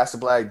 RP Ask the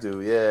Black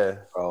dude. Yeah.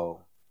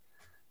 Bro.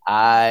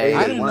 Hey,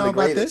 I didn't one of know the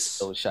about greatest. this.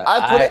 So shocked.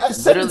 I put it at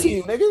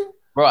literally, 17, nigga.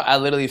 bro, I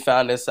literally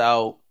found this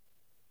out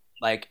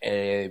like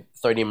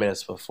 30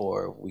 minutes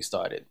before we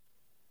started.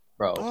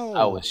 Bro, Oh.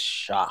 I was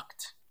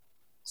shocked.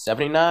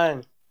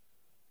 79.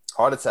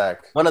 Heart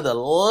attack. One of the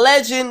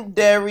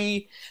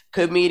legendary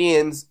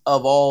comedians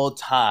of all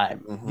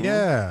time. Mhm.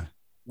 Yeah,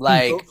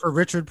 Like, vote for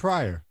Richard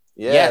Pryor.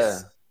 Yeah.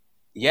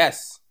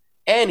 yes.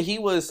 And he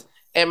was,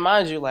 and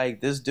mind you, like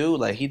this dude,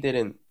 like he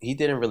didn't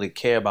really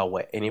care about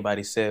what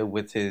anybody said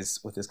with his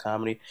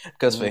comedy.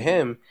 Because for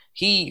him,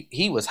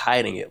 he was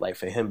hiding it. Like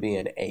for him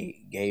being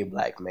a gay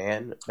black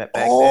man back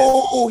then.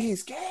 Oh,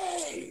 he's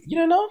gay. You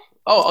didn't know?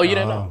 Oh, you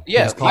didn't Oh, know?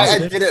 Yeah. he's I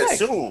closeted? didn't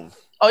assume.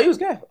 Oh, he was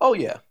gay. Oh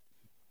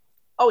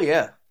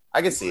yeah.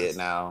 I can see it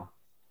now.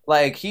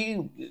 Like he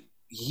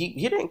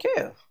didn't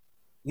care.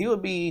 He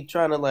would be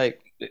trying to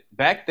like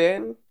back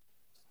then.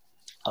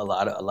 A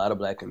lot of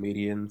black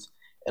comedians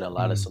and a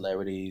lot of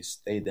celebrities,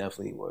 they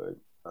definitely were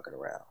fucking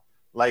around.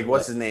 Like,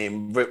 what's his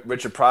name?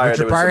 Richard Pryor. Richard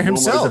There was Pryor some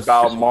rumors himself.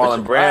 about Marlon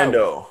Richard Pryor.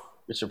 Brando.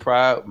 Richard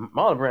Pryor,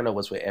 Marlon Brando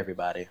was with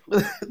everybody.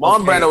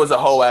 Marlon Brando was a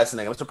whole ass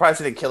nigga. I'm surprised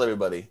he didn't kill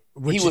everybody.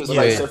 Which, He was With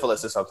yeah, like with-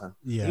 syphilis or something.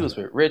 yeah. He was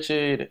with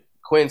Richard,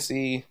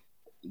 Quincy,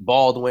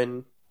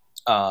 Baldwin.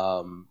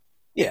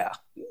 Yeah,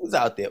 he was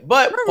out there.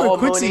 But Remember Paul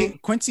Quincy? Mooney,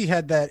 Quincy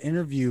had that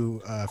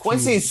interview a few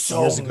Quincy's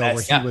so years ago where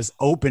messy. he was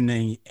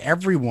opening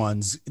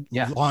everyone's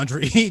Yeah.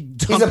 laundry. He's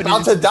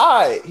about to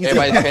die. He's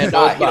Everybody's about to Pandora's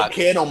die. He don't box.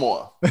 care no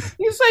more.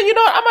 you say, you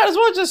know, I might as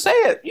well just say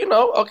it. You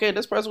know, okay,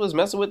 this person was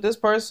messing with this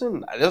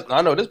person.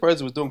 I know this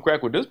person was doing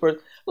crack with this person.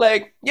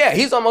 Like, yeah,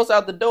 he's almost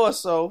out the door.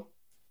 So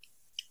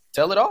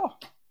tell it all.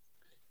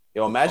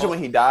 Yo, imagine when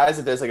he dies,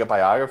 if there's like a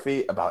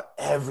biography about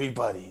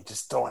everybody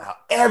just throwing out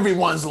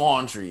everyone's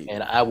laundry.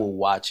 And I will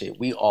watch it.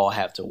 We all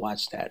have to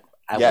watch that.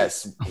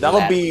 Yes, will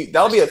that'll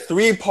be a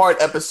 3-part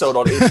episode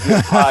on HBO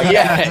podcast.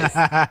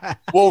 Yes.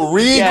 We'll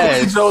read Yes.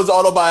 Quincy Jones' A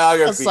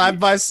autobiography. side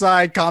by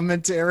side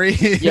commentary.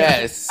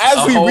 Yes. As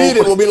A we whole- read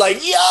it, we'll be like,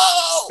 yo!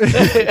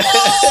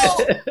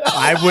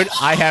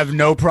 I have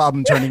no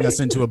problem turning us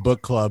into a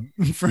book club.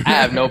 I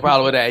have no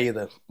problem with that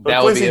either. But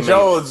That would be Quincy amazing.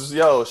 Jones,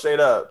 yo, straight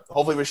up.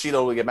 Hopefully Rashida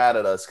will get mad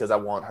at us because I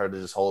want her to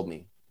just hold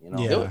me. You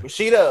know, Yeah.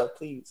 Rashida,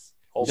 please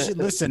hold me. Shit,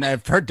 listen,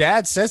 if her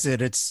dad says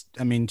it,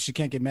 I mean, she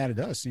can't get mad at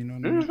us. You know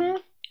what I mean? Mhm.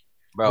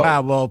 Bro,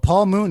 Wow. Well,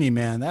 Paul Mooney,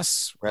 man,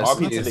 that's rest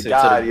RP to in the peace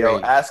God, yo.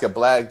 great. Ask a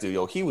black dude,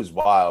 yo. He was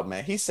wild,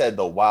 man. He said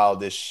the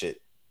wildest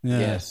shit. yeah.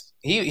 Yes,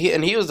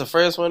 he was the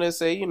first one to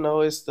say, you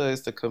know, it's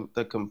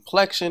the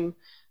complexion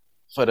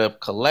for the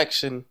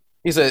collection.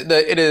 He said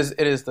it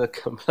is the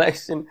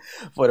complexion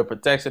for the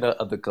protection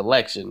of the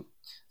collection.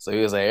 So he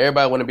was like,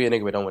 everybody want to be a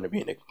nigga, but don't want to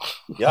be a nigga.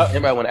 Yep.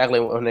 Everybody want to act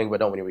like a nigga, but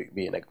don't want to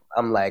be a nigga.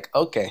 I'm like,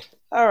 okay,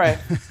 all right,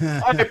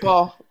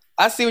 Paul,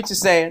 I see what you're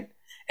saying.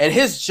 And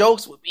his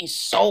jokes would be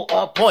so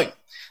on point.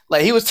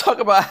 Like he was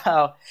talking about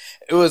how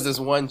it was this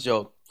one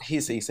joke.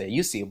 He said,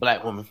 you see a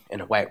black woman and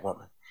a white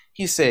woman.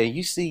 He said,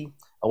 you see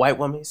a white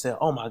woman. He said,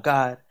 oh my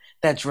God,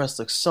 that dress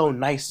looks so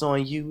nice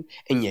on you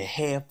and your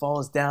hair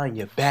falls down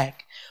your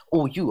back.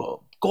 Oh, you a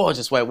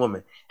gorgeous white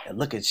woman. And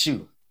look at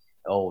you,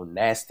 oh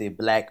nasty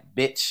black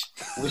bitch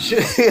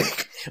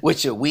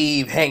with your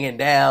weave hanging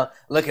down,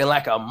 looking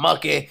like a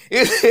monkey.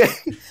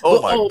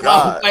 Oh my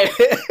God.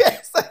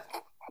 It's like,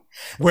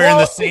 Wearing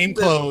the Paul same is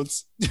the-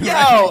 clothes.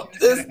 yo,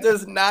 this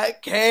does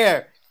not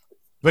care.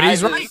 But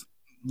he's I right. just-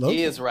 Look,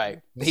 He is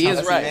right. That's He how is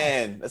Messy right.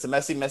 Man. That's a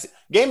messy.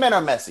 Gay men are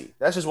messy.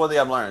 That's just one thing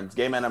I've learned.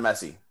 Gay men are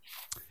messy.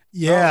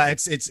 yeah,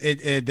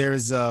 it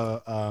there's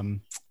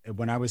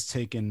when I was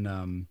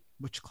taking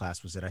which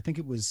class was it? I think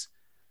it was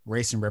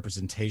race and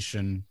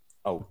representation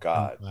Oh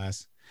God.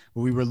 class.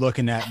 But we were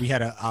looking at we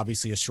had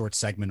obviously a short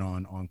segment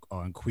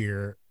on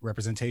queer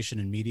representation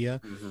in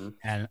media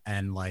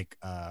and like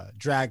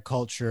drag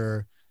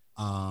culture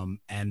and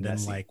then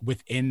Messy. like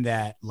within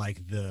that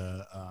like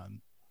the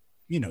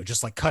you know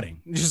just like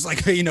cutting just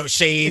like you know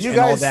shade Did you and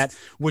all guys- that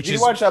which Did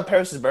is you watch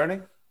Paris is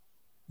Burning?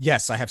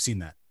 yes I have seen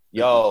that.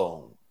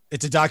 Yo,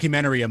 It's a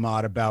documentary,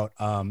 Ahmad,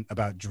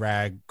 about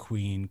drag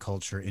queen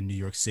culture in New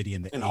York City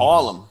in the in 80s.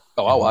 Harlem.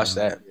 Oh, I'll watch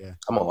that. Yeah,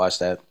 I'm gonna watch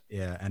that.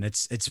 yeah, and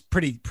it's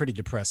pretty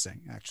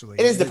depressing actually.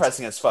 It is It's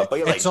depressing as fuck, but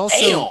you're it's like, also-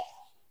 damn.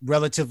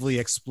 relatively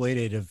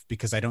exploitative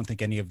because I don't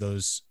think any of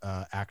those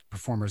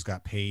performers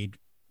got paid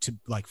to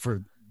like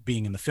for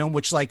being in the film.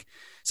 Which like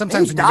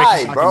sometimes They when you're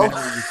making died, a bro.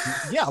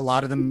 documentary, yeah, a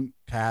lot of them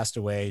passed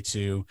away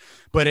too.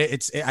 But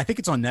I think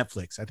it's on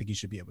Netflix. I think you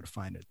should be able to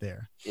find it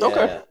there. Yeah.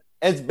 Okay.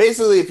 And it's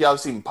basically, if y'all have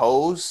seen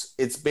Pose,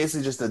 it's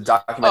basically just a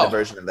documented Oh.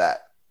 version of that.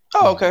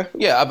 Oh, okay.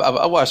 Yeah,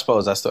 I watched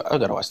Pose. I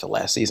gotta watch the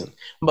last season.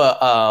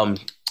 But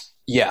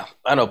Yeah,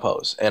 I know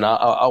Pose, and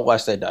I'll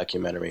watch that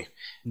documentary.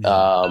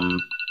 Yeah.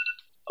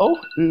 Oh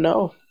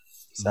no,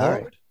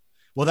 sorry. Lord.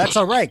 Well, that's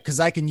all right, because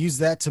I can use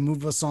that to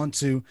move us on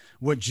to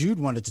what Jude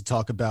wanted to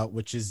talk about,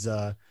 which is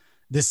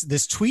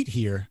this tweet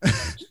here.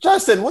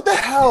 Justin, what the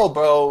hell,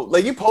 bro?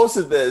 Like, you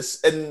posted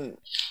this, and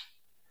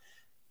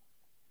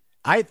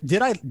I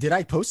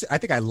post it? I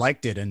think I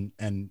liked it and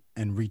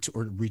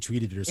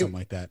retweeted it or something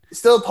like that.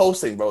 still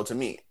posting, bro. To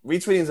me,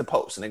 retweeting is a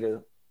post,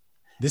 nigga.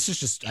 This is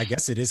just, I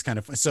guess it is kind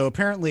of fun. So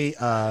apparently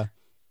there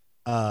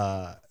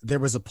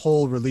was a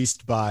poll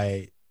released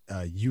by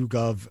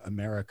YouGov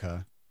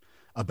America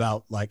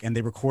about and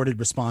they recorded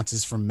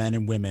responses from men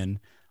and women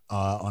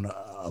on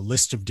a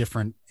list of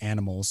different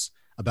animals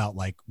about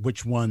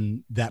which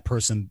one that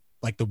person,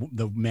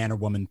 the man or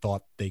woman,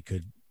 thought they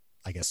could,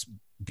 I guess,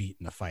 beat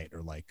in a fight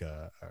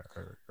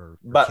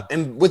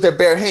And with their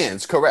bare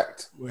hands,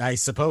 correct? I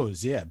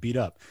suppose, yeah, beat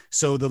up.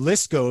 So the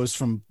list goes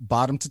from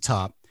bottom to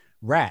top: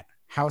 rat,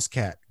 house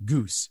cat,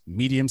 goose,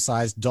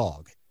 medium-sized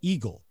dog,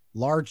 eagle,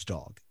 large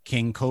dog,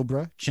 king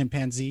cobra,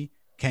 chimpanzee,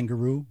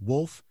 kangaroo,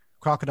 wolf,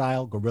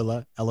 crocodile,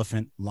 gorilla,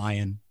 elephant,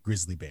 lion,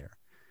 grizzly bear.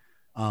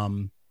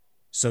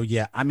 So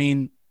yeah, I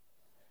mean,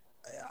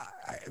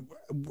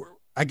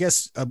 I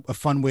guess a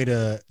fun way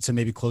to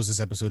maybe close this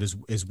episode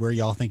is where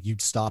y'all think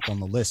you'd stop on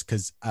the list,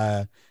 because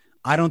I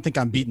don't think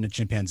I'm beating a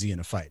chimpanzee in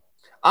a fight.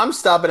 I'm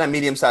stopping at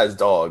medium-sized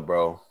dog,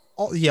 bro.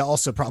 Oh, yeah,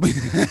 also probably.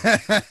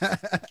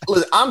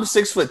 Listen, I'm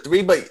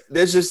 6'3", but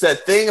there's just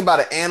that thing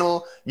about an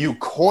animal. You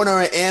corner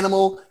an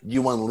animal,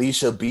 you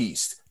unleash a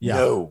beast. Yeah.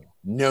 No.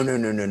 I don't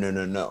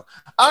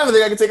even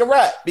think I can take a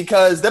rat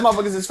because them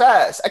motherfuckers is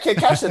fast. I can't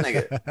catch that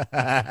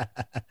nigga.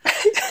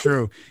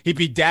 True. He'd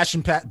be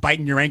dashing,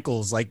 biting your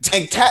ankles And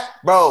cat,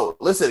 bro,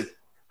 listen,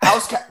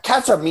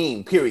 cats are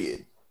mean,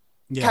 period.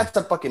 Yeah. Cats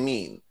are fucking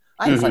mean.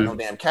 I ain't fighting no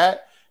damn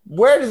cat.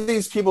 Where do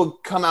these people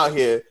come out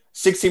here?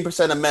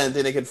 16% of men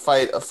think they can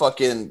fight a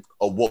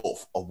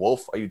wolf. A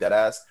wolf? Are you dead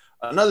ass?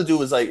 Another dude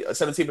was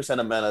 17%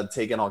 of men are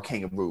taking on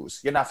kangaroos.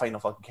 You're not fighting no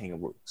fucking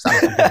kangaroo.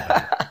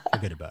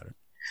 Forget about it.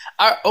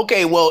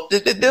 Okay, well,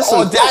 there's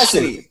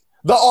The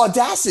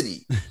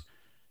audacity.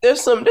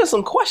 There's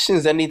some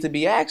questions that need to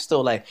be asked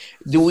though. Are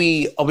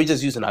we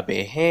just using our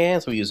bare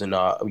hands? Are we using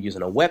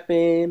a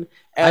weapon?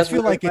 I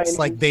feel like it's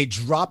they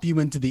drop you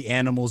into the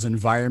animal's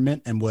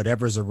environment, and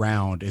whatever's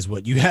around is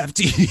what you have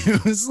to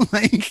use.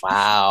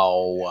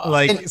 Wow.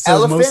 An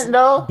elephant,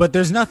 though? But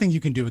there's nothing you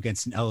can do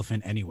against an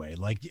elephant anyway.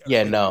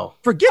 No.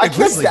 Forget I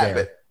can't stab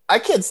it. I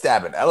can't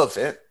stab an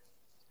elephant.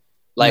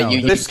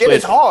 The skin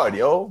is hard,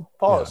 yo.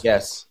 Pause. Yeah.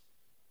 Yes.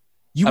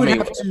 You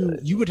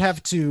would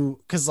have to,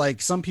 because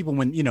some people,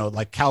 when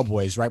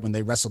cowboys, right, when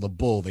they wrestle a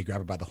bull, they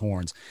grab it by the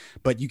horns,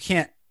 but you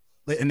can't,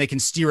 and they can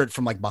steer it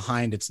from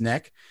behind its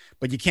neck,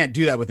 but you can't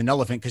do that with an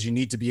elephant because you would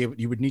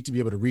need to be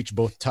able to reach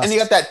both tusks. And you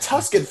got that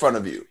tusk in front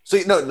of you. So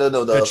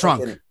the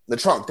trunk. The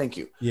trunk. Thank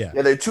you. Yeah.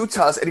 Yeah, there are two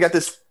tusks, and you got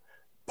this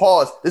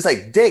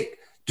dick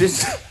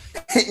just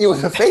hitting you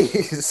in the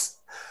face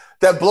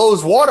that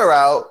blows water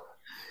out.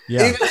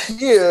 Yeah. Even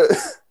here.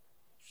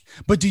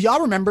 But do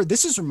y'all remember?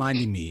 This is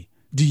reminding me.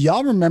 Do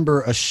y'all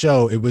remember a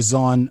show? It was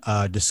on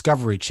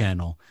Discovery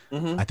Channel.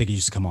 Mm-hmm. I think it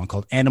used to come on,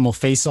 called Animal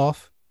Face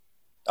Off.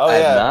 Oh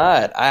yeah.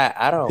 Not.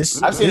 I don't.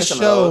 I've seen this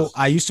show.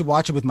 I used to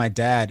watch it with my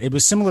dad. It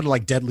was similar to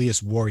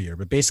Deadliest Warrior,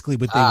 but basically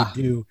what they would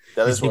do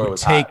is they would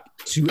take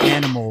two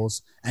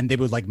animals and they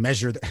would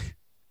measure.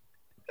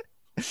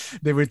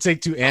 They would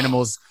take two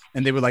animals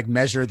and they would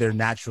measure their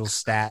natural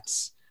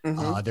stats,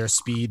 their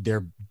speed,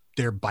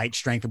 their bite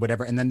strength or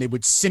whatever, and then they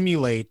would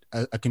simulate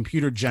a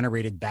computer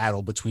generated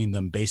battle between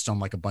them based on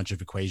a bunch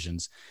of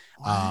equations.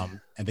 And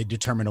they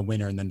determine a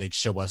winner, and then they'd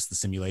show us the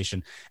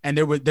simulation. And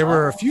there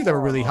were a few that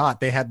were really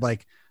hot. They had there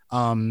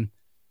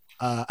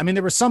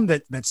were some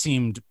that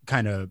seemed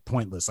kind of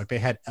pointless. They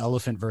had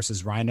elephant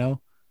versus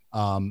rhino.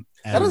 That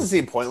doesn't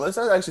seem pointless.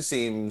 That actually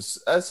seems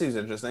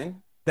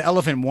interesting. The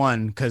elephant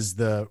won because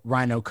the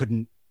rhino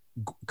couldn't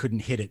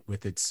hit it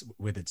with its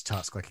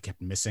tusk, it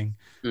kept missing.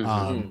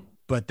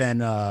 But then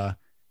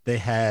they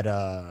had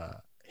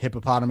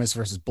hippopotamus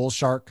versus bull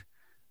shark.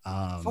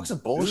 Fuck's a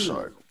bull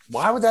shark?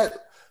 Why would that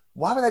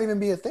even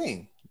be a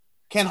thing?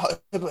 Can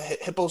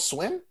hippos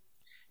swim?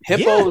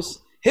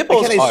 Hippos Can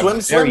they are swim,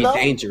 very though?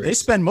 dangerous. They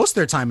spend most of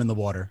their time in the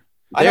water.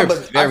 I know, but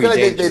I very feel like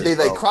they dangerous,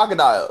 like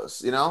crocodiles,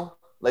 they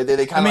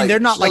kind of they're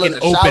not chill an in the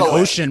open shallow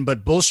end. ocean,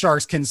 but bull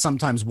sharks can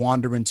sometimes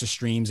wander into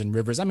streams and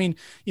rivers.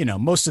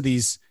 Most of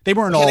these, they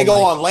weren't all. Can they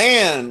go on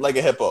land like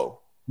a hippo?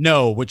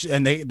 No,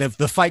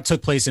 the fight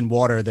took place in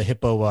water. The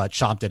hippo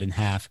chopped it in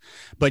half.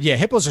 But yeah,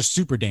 hippos are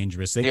super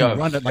dangerous. They can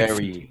run at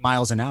 50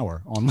 miles an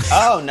hour on land.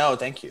 Oh no,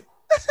 thank you.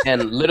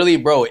 And literally,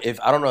 bro,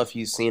 I don't know if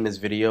you've seen this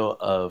video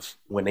of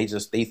when they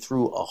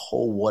threw a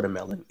whole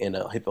watermelon in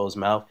a hippo's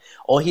mouth.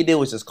 All he did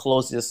was just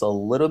close just a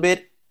little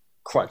bit,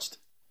 crunched.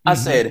 I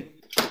said,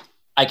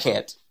 I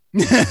can't.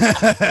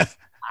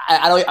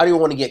 I don't even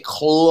want to get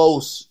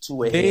close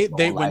to it.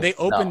 When they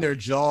open their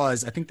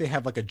jaws, I think they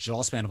have a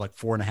jaw span of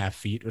 4.5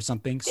 feet or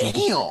something. So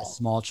Damn. a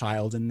small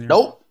child in there.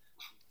 Nope.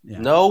 Yeah.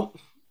 Nope.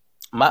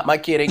 My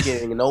kid ain't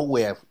getting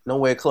nowhere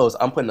close.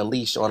 I'm putting a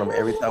leash on him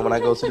every time when I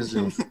go to the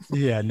zoo.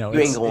 Yeah, no,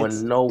 You ain't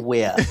going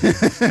nowhere.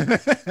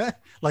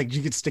 Like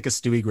you could stick a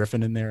Stewie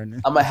Griffin in there, and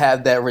I'm gonna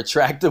have that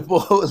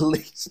retractable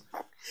leash.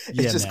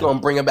 It's just gonna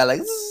bring him back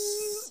like.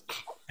 Zzz.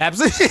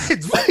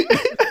 Absolutely.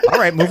 All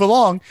right, move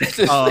along.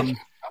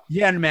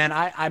 Yeah, man.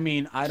 I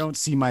mean, I don't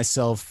see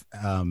myself.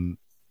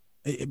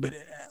 But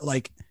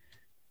like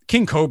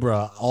King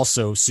Cobra,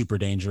 also super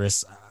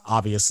dangerous,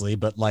 obviously.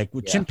 But like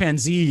with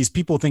chimpanzees,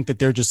 people think that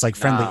they're just like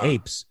friendly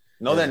apes.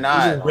 No, they're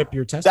not. Rip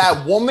your testicles.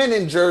 That woman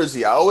in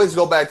Jersey, I always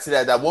go back to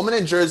that. That woman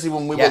in Jersey,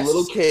 when we were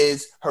little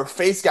kids, her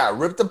face got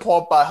ripped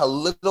apart by her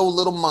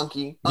little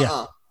monkey.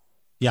 Yeah.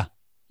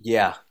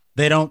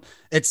 They don't.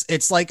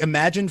 It's like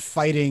imagine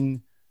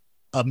fighting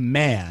a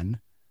man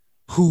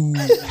who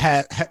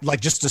had like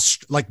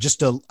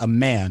just a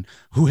man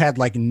who had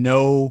like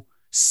no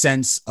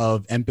sense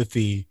of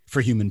empathy for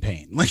human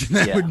pain. Like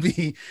that would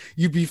be,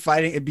 you'd be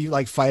fighting. It'd be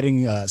like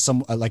fighting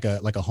some like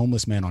a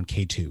homeless man on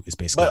K2 is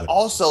basically. But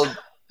also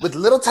with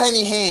little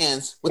tiny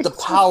hands, with the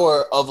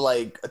power of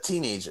like a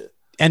teenager.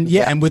 And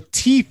and with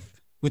teeth,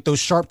 with those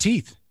sharp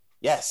teeth.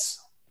 Yes.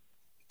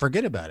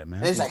 Forget about it,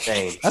 man. It's like,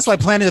 that's why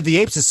Planet of the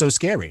Apes is so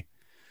scary.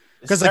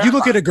 Because like you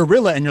look at a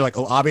gorilla and you're like,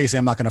 oh, obviously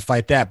I'm not going to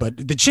fight that, but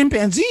the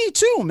chimpanzee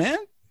too, man.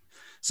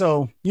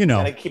 So you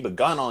know, they keep a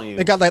gun on you.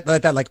 They got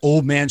that like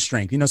old man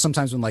strength. You know,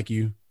 sometimes when like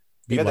you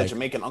got like, that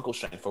Jamaican uncle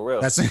strength for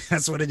real.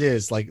 That's what it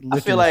is. Like I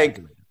feel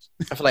like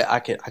I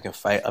can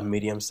fight a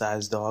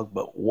medium-sized dog,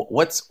 but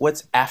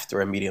what's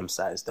after a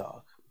medium-sized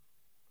dog?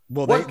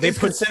 Well, they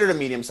considered a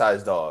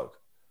medium-sized dog.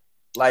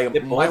 Like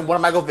one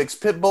of Michael Vick's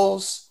pit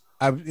bulls.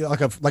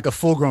 Like a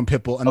full-grown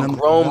pit bull, and then a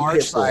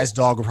large-sized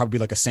dog would probably be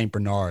like a Saint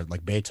Bernard,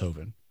 like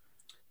Beethoven.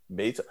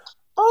 Beethoven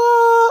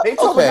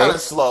kind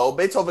of slow. Like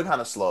Beethoven is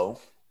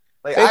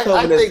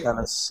kind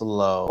of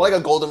slow. Like a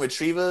golden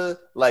retriever,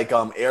 like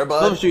Air Bud.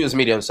 Golden retriever is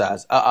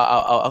medium-sized.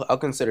 I'll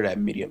consider that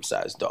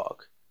medium-sized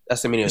dog.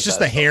 That's the medium. It's just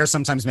the hair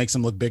sometimes makes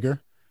them look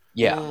bigger.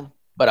 Yeah,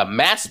 but a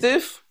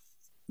mastiff,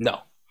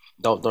 no,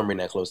 don't bring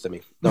that close to me.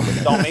 Don't bring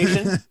that.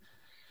 Dalmatian,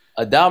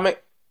 a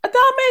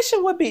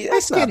Dalmatian would be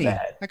that's skinny. Not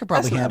bad. I could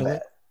probably handle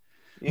it.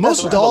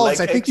 Most dogs,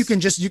 I think you can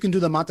do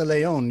the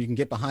Monteleone. You can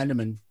get behind them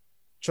and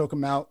choke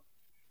them out,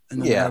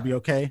 and then that'll be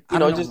okay. You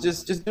know,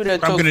 just do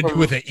that. I'm gonna do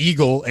with an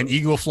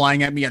eagle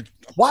flying at me.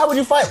 Why would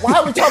you fight? Why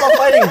are we talking about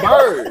fighting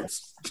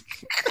birds?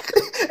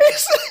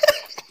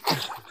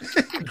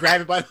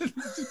 Grab it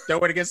throw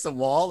it against the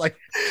wall like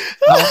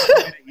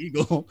an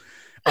eagle.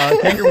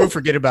 Kangaroo,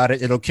 forget about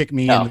it. It'll kick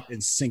me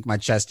and sink my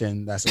chest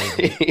in. That's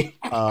a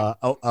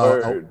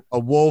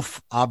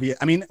wolf. Obvious.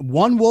 I mean,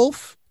 one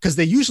wolf, because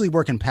they usually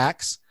work in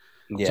packs.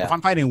 Yeah. So if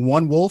I'm fighting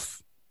one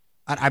wolf,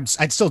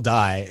 I'd still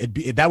die.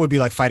 That would be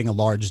like fighting a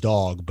large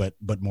dog,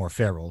 but more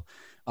feral.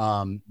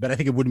 But I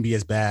think it wouldn't be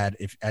as bad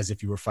as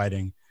if you were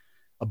fighting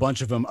a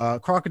bunch of them.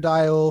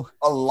 Crocodile.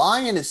 A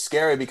lion is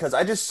scary because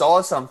I just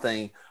saw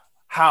something.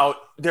 How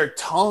their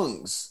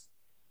tongues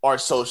are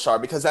so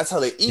sharp because that's how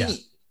they eat. Yeah.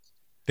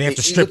 They have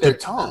to strip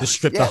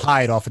the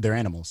hide off of their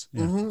animals.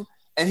 Yeah. Mm-hmm.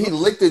 And he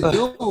licked the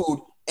dude,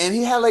 and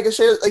he had like a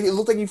shade, like it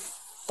looked like he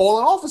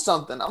fallen off or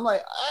something. I'm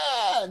like,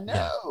 no.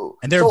 Yeah.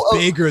 And they're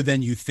bigger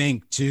than you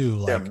think too.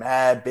 Like, they're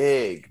mad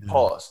big. Yeah.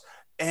 Pause.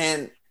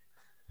 And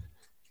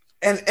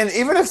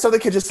even if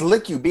somebody could just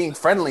lick you, being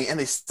friendly, and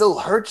they still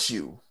hurt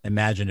you.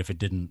 Imagine if it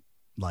didn't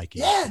like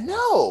you. Yeah,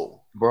 no.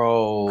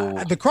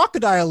 Bro, the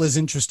crocodile is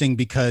interesting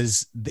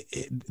because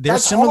they're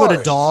similar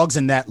to dogs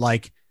in that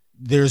like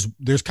there's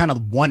kind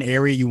of one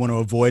area you want to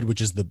avoid,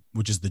 which is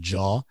the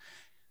jaw.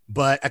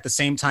 But at the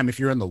same time, if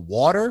you're in the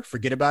water,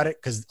 forget about it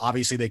because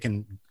obviously they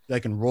can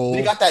roll.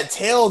 They got that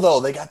tail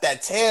though. They got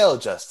that tail,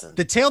 Justin.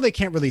 The tail they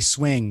can't really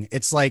swing.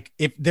 It's like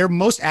if they're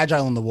most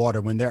agile in the water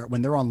when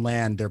they're on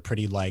land, they're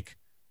pretty like,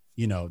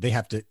 you know, they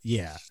have to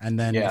and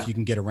then if you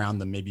can get around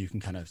them, maybe you can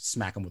kind of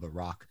smack them with a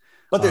rock.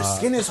 But their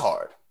skin is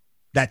hard.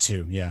 That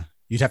too, yeah.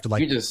 You'd have to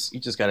like you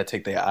just got to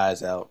take their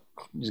eyes out.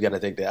 You just got to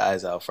take their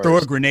eyes out first. Throw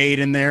a grenade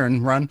in there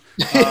and run.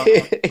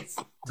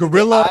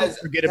 Gorilla,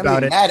 forget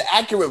about it. Mad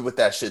accurate with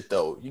that shit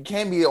though. You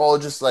can't be all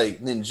just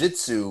like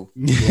ninjutsu.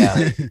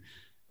 Yeah,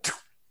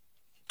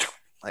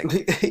 like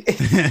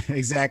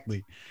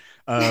exactly.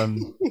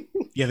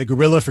 The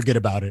gorilla, forget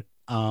about it.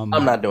 I'm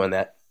not doing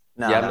that.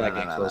 I'm not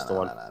getting close to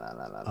one.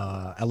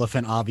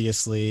 Elephant,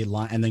 obviously,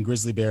 and then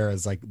grizzly bear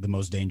is like the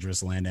most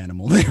dangerous land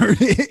animal there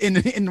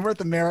in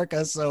North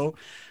America. So,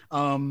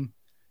 you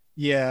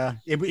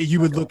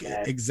would look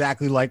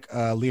exactly like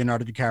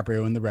Leonardo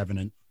DiCaprio in The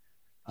Revenant.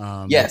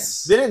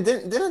 Yes. Didn't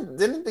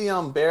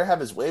the bear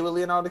have his way with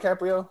Leonardo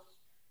DiCaprio?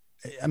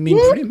 I mean,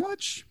 pretty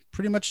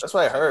much. That's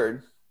what I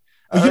heard.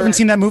 You haven't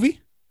seen that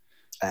movie?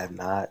 I have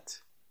not.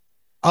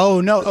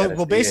 Oh no!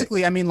 Well,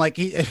 basically, I mean, like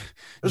Jude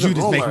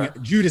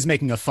is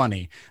making a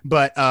funny,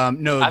 but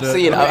no.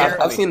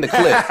 I've seen the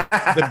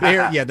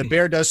clip. The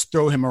bear does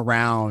throw him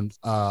around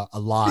a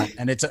lot,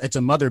 and it's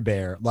a mother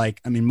bear.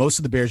 Like, I mean, most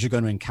of the bears you're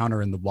going to encounter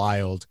in the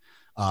wild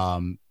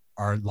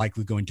are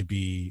likely going to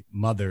be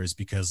mothers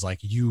because, like,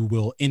 you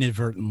will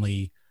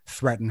inadvertently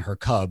threaten her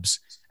cubs,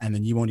 and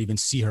then you won't even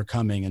see her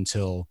coming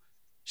until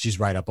she's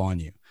right up on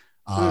you.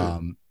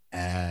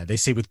 They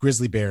say with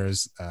grizzly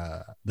bears,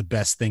 the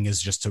best thing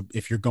is just to,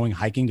 if you're going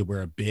hiking, to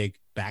wear a big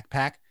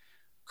backpack,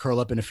 curl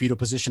up in a fetal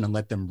position and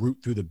let them root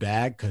through the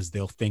bag, because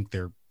they'll think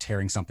they're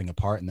tearing something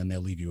apart and then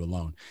they'll leave you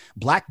alone.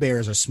 Black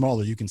bears are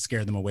smaller. You can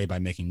scare them away by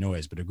making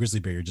noise, but a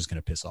grizzly bear, you're just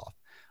going to piss off.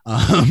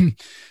 If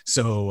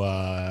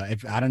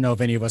I don't know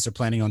if any of us are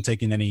planning on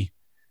taking any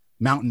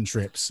mountain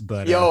trips,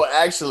 but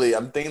actually,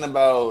 I'm thinking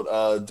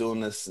about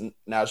doing this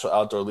National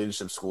Outdoor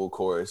Leadership School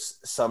course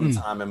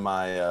sometime in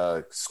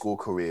my school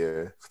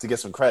career to get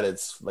some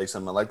credits, like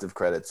some elective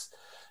credits.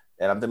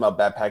 And I'm thinking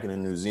about backpacking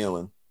in New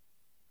Zealand.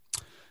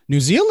 New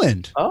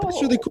Zealand. Oh,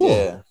 that's really cool.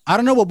 Yeah. I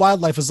don't know what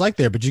wildlife is like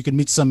there, but you can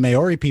meet some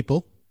Maori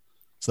people,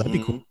 so that'd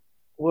be cool.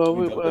 Well,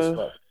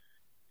 we're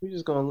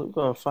just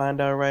gonna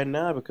find out right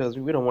now, because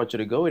we don't want you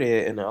to go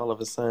there and all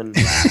of a sudden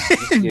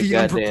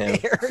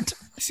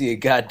see a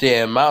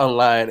goddamn mountain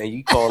lion and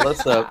you call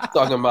us up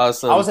talking about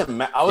some. I was in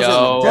the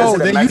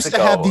desert in Mexico. Used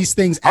to have these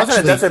things. I was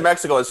in the desert in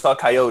Mexico and saw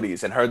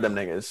coyotes and heard them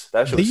niggas.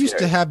 That shit was used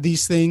to have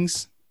these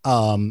things.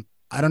 I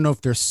don't know if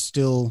they're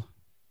still.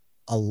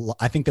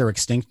 I think they're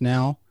extinct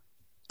now.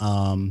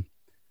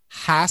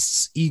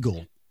 Haast's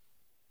eagle.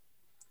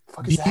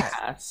 What is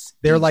that?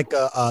 They're like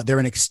they're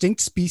an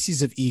extinct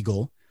species of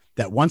eagle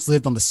that once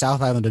lived on the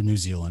South Island of New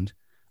Zealand,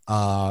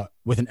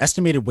 with an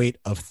estimated weight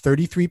of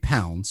 33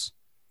 pounds.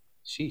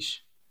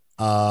 Sheesh.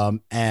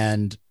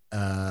 And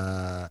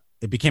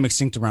it became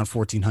extinct around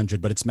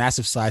 1400, but its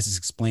massive size is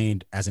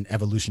explained as an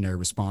evolutionary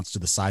response to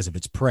the size of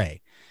its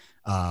prey,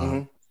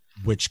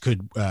 which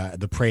could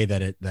the prey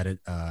that it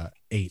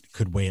ate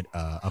could weigh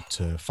up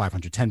to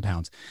 510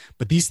 pounds.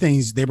 But these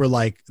things, they were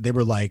like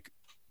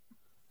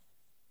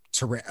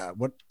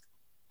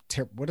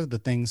what are the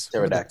things?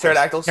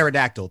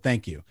 Pterodactyl.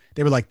 Thank you.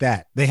 They were like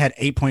that. They had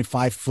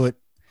 8.5 foot,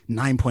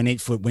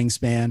 9.8 foot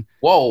wingspan.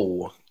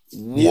 Whoa.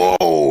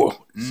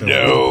 So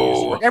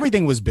no.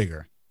 Everything was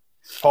bigger.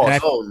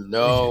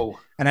 No.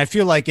 And I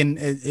feel like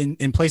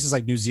in places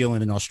like New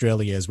Zealand and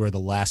Australia is where the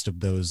last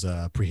of those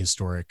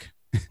prehistoric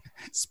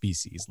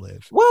species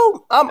live.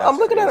 Well, I'm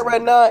looking at it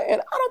right now,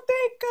 and I don't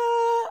think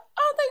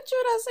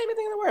Jude has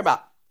anything to worry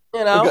about.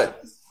 You know,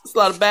 it's a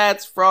lot of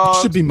bats, frogs.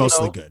 It should be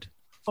mostly good.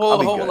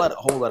 Whole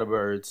lot of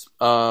birds.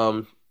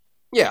 Yeah,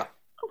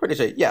 I'm pretty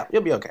sure. Yeah,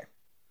 you'll be okay.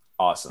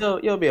 Awesome.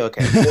 You'll be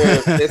okay.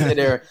 They say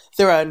there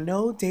are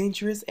no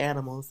dangerous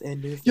animals in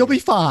New Zealand. You'll be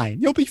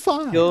fine.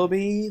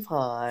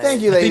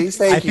 Thank you, ladies.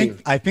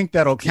 I think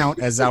that'll count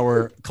as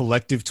our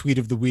collective tweet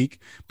of the week.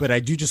 But I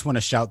do just want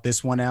to shout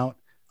this one out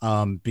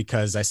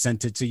because I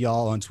sent it to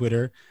y'all on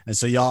Twitter, and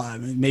so y'all,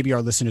 maybe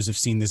our listeners have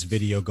seen this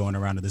video going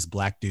around of this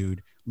black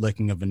dude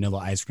licking a vanilla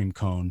ice cream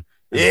cone.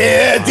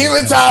 Yeah,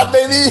 Demon Top,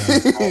 baby.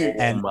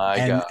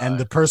 God. And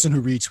the person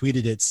who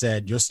retweeted it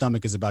said, "Your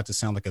stomach is about to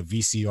sound like a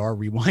VCR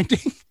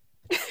rewinding."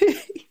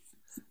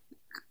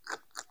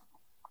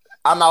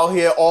 I'm out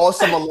here all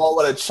summer long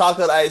with a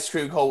chocolate ice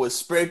cream cone with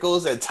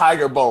sprinkles and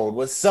Tiger Bone.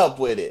 What's up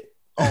with it?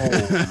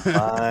 Oh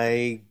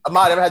my!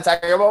 Ahmad, ever had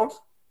Tiger Bone?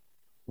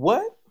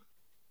 What?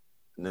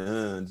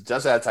 No,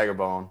 just had Tiger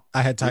Bone.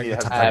 I had Tiger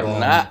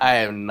Bone. I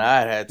have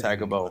not had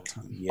Tiger Bone.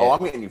 Yet. Oh,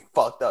 I'm getting you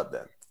fucked up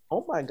then.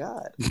 Oh my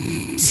God!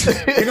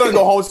 You're gonna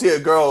go home to your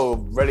girl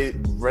ready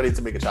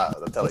to make a child.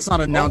 I'm telling you. Let's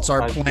not announce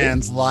our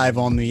plans live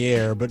on the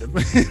air, but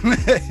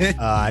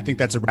I think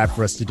that's a wrap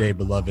for us today,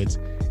 beloveds.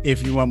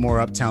 If you want more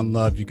Uptown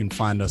love, you can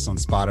find us on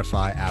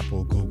Spotify,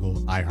 Apple, Google,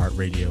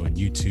 iHeartRadio, and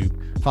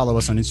YouTube. Follow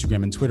us on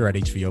Instagram and Twitter at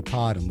HVO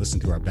Pod and listen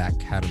to our back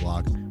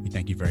catalog. We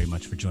thank you very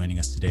much for joining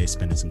us today,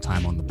 spending some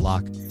time on the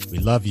block. We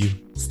love you.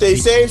 Stay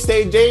safe,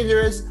 stay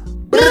dangerous.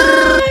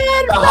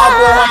 The hot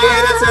boy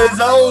hiatus is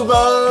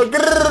over.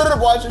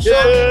 Watch your show.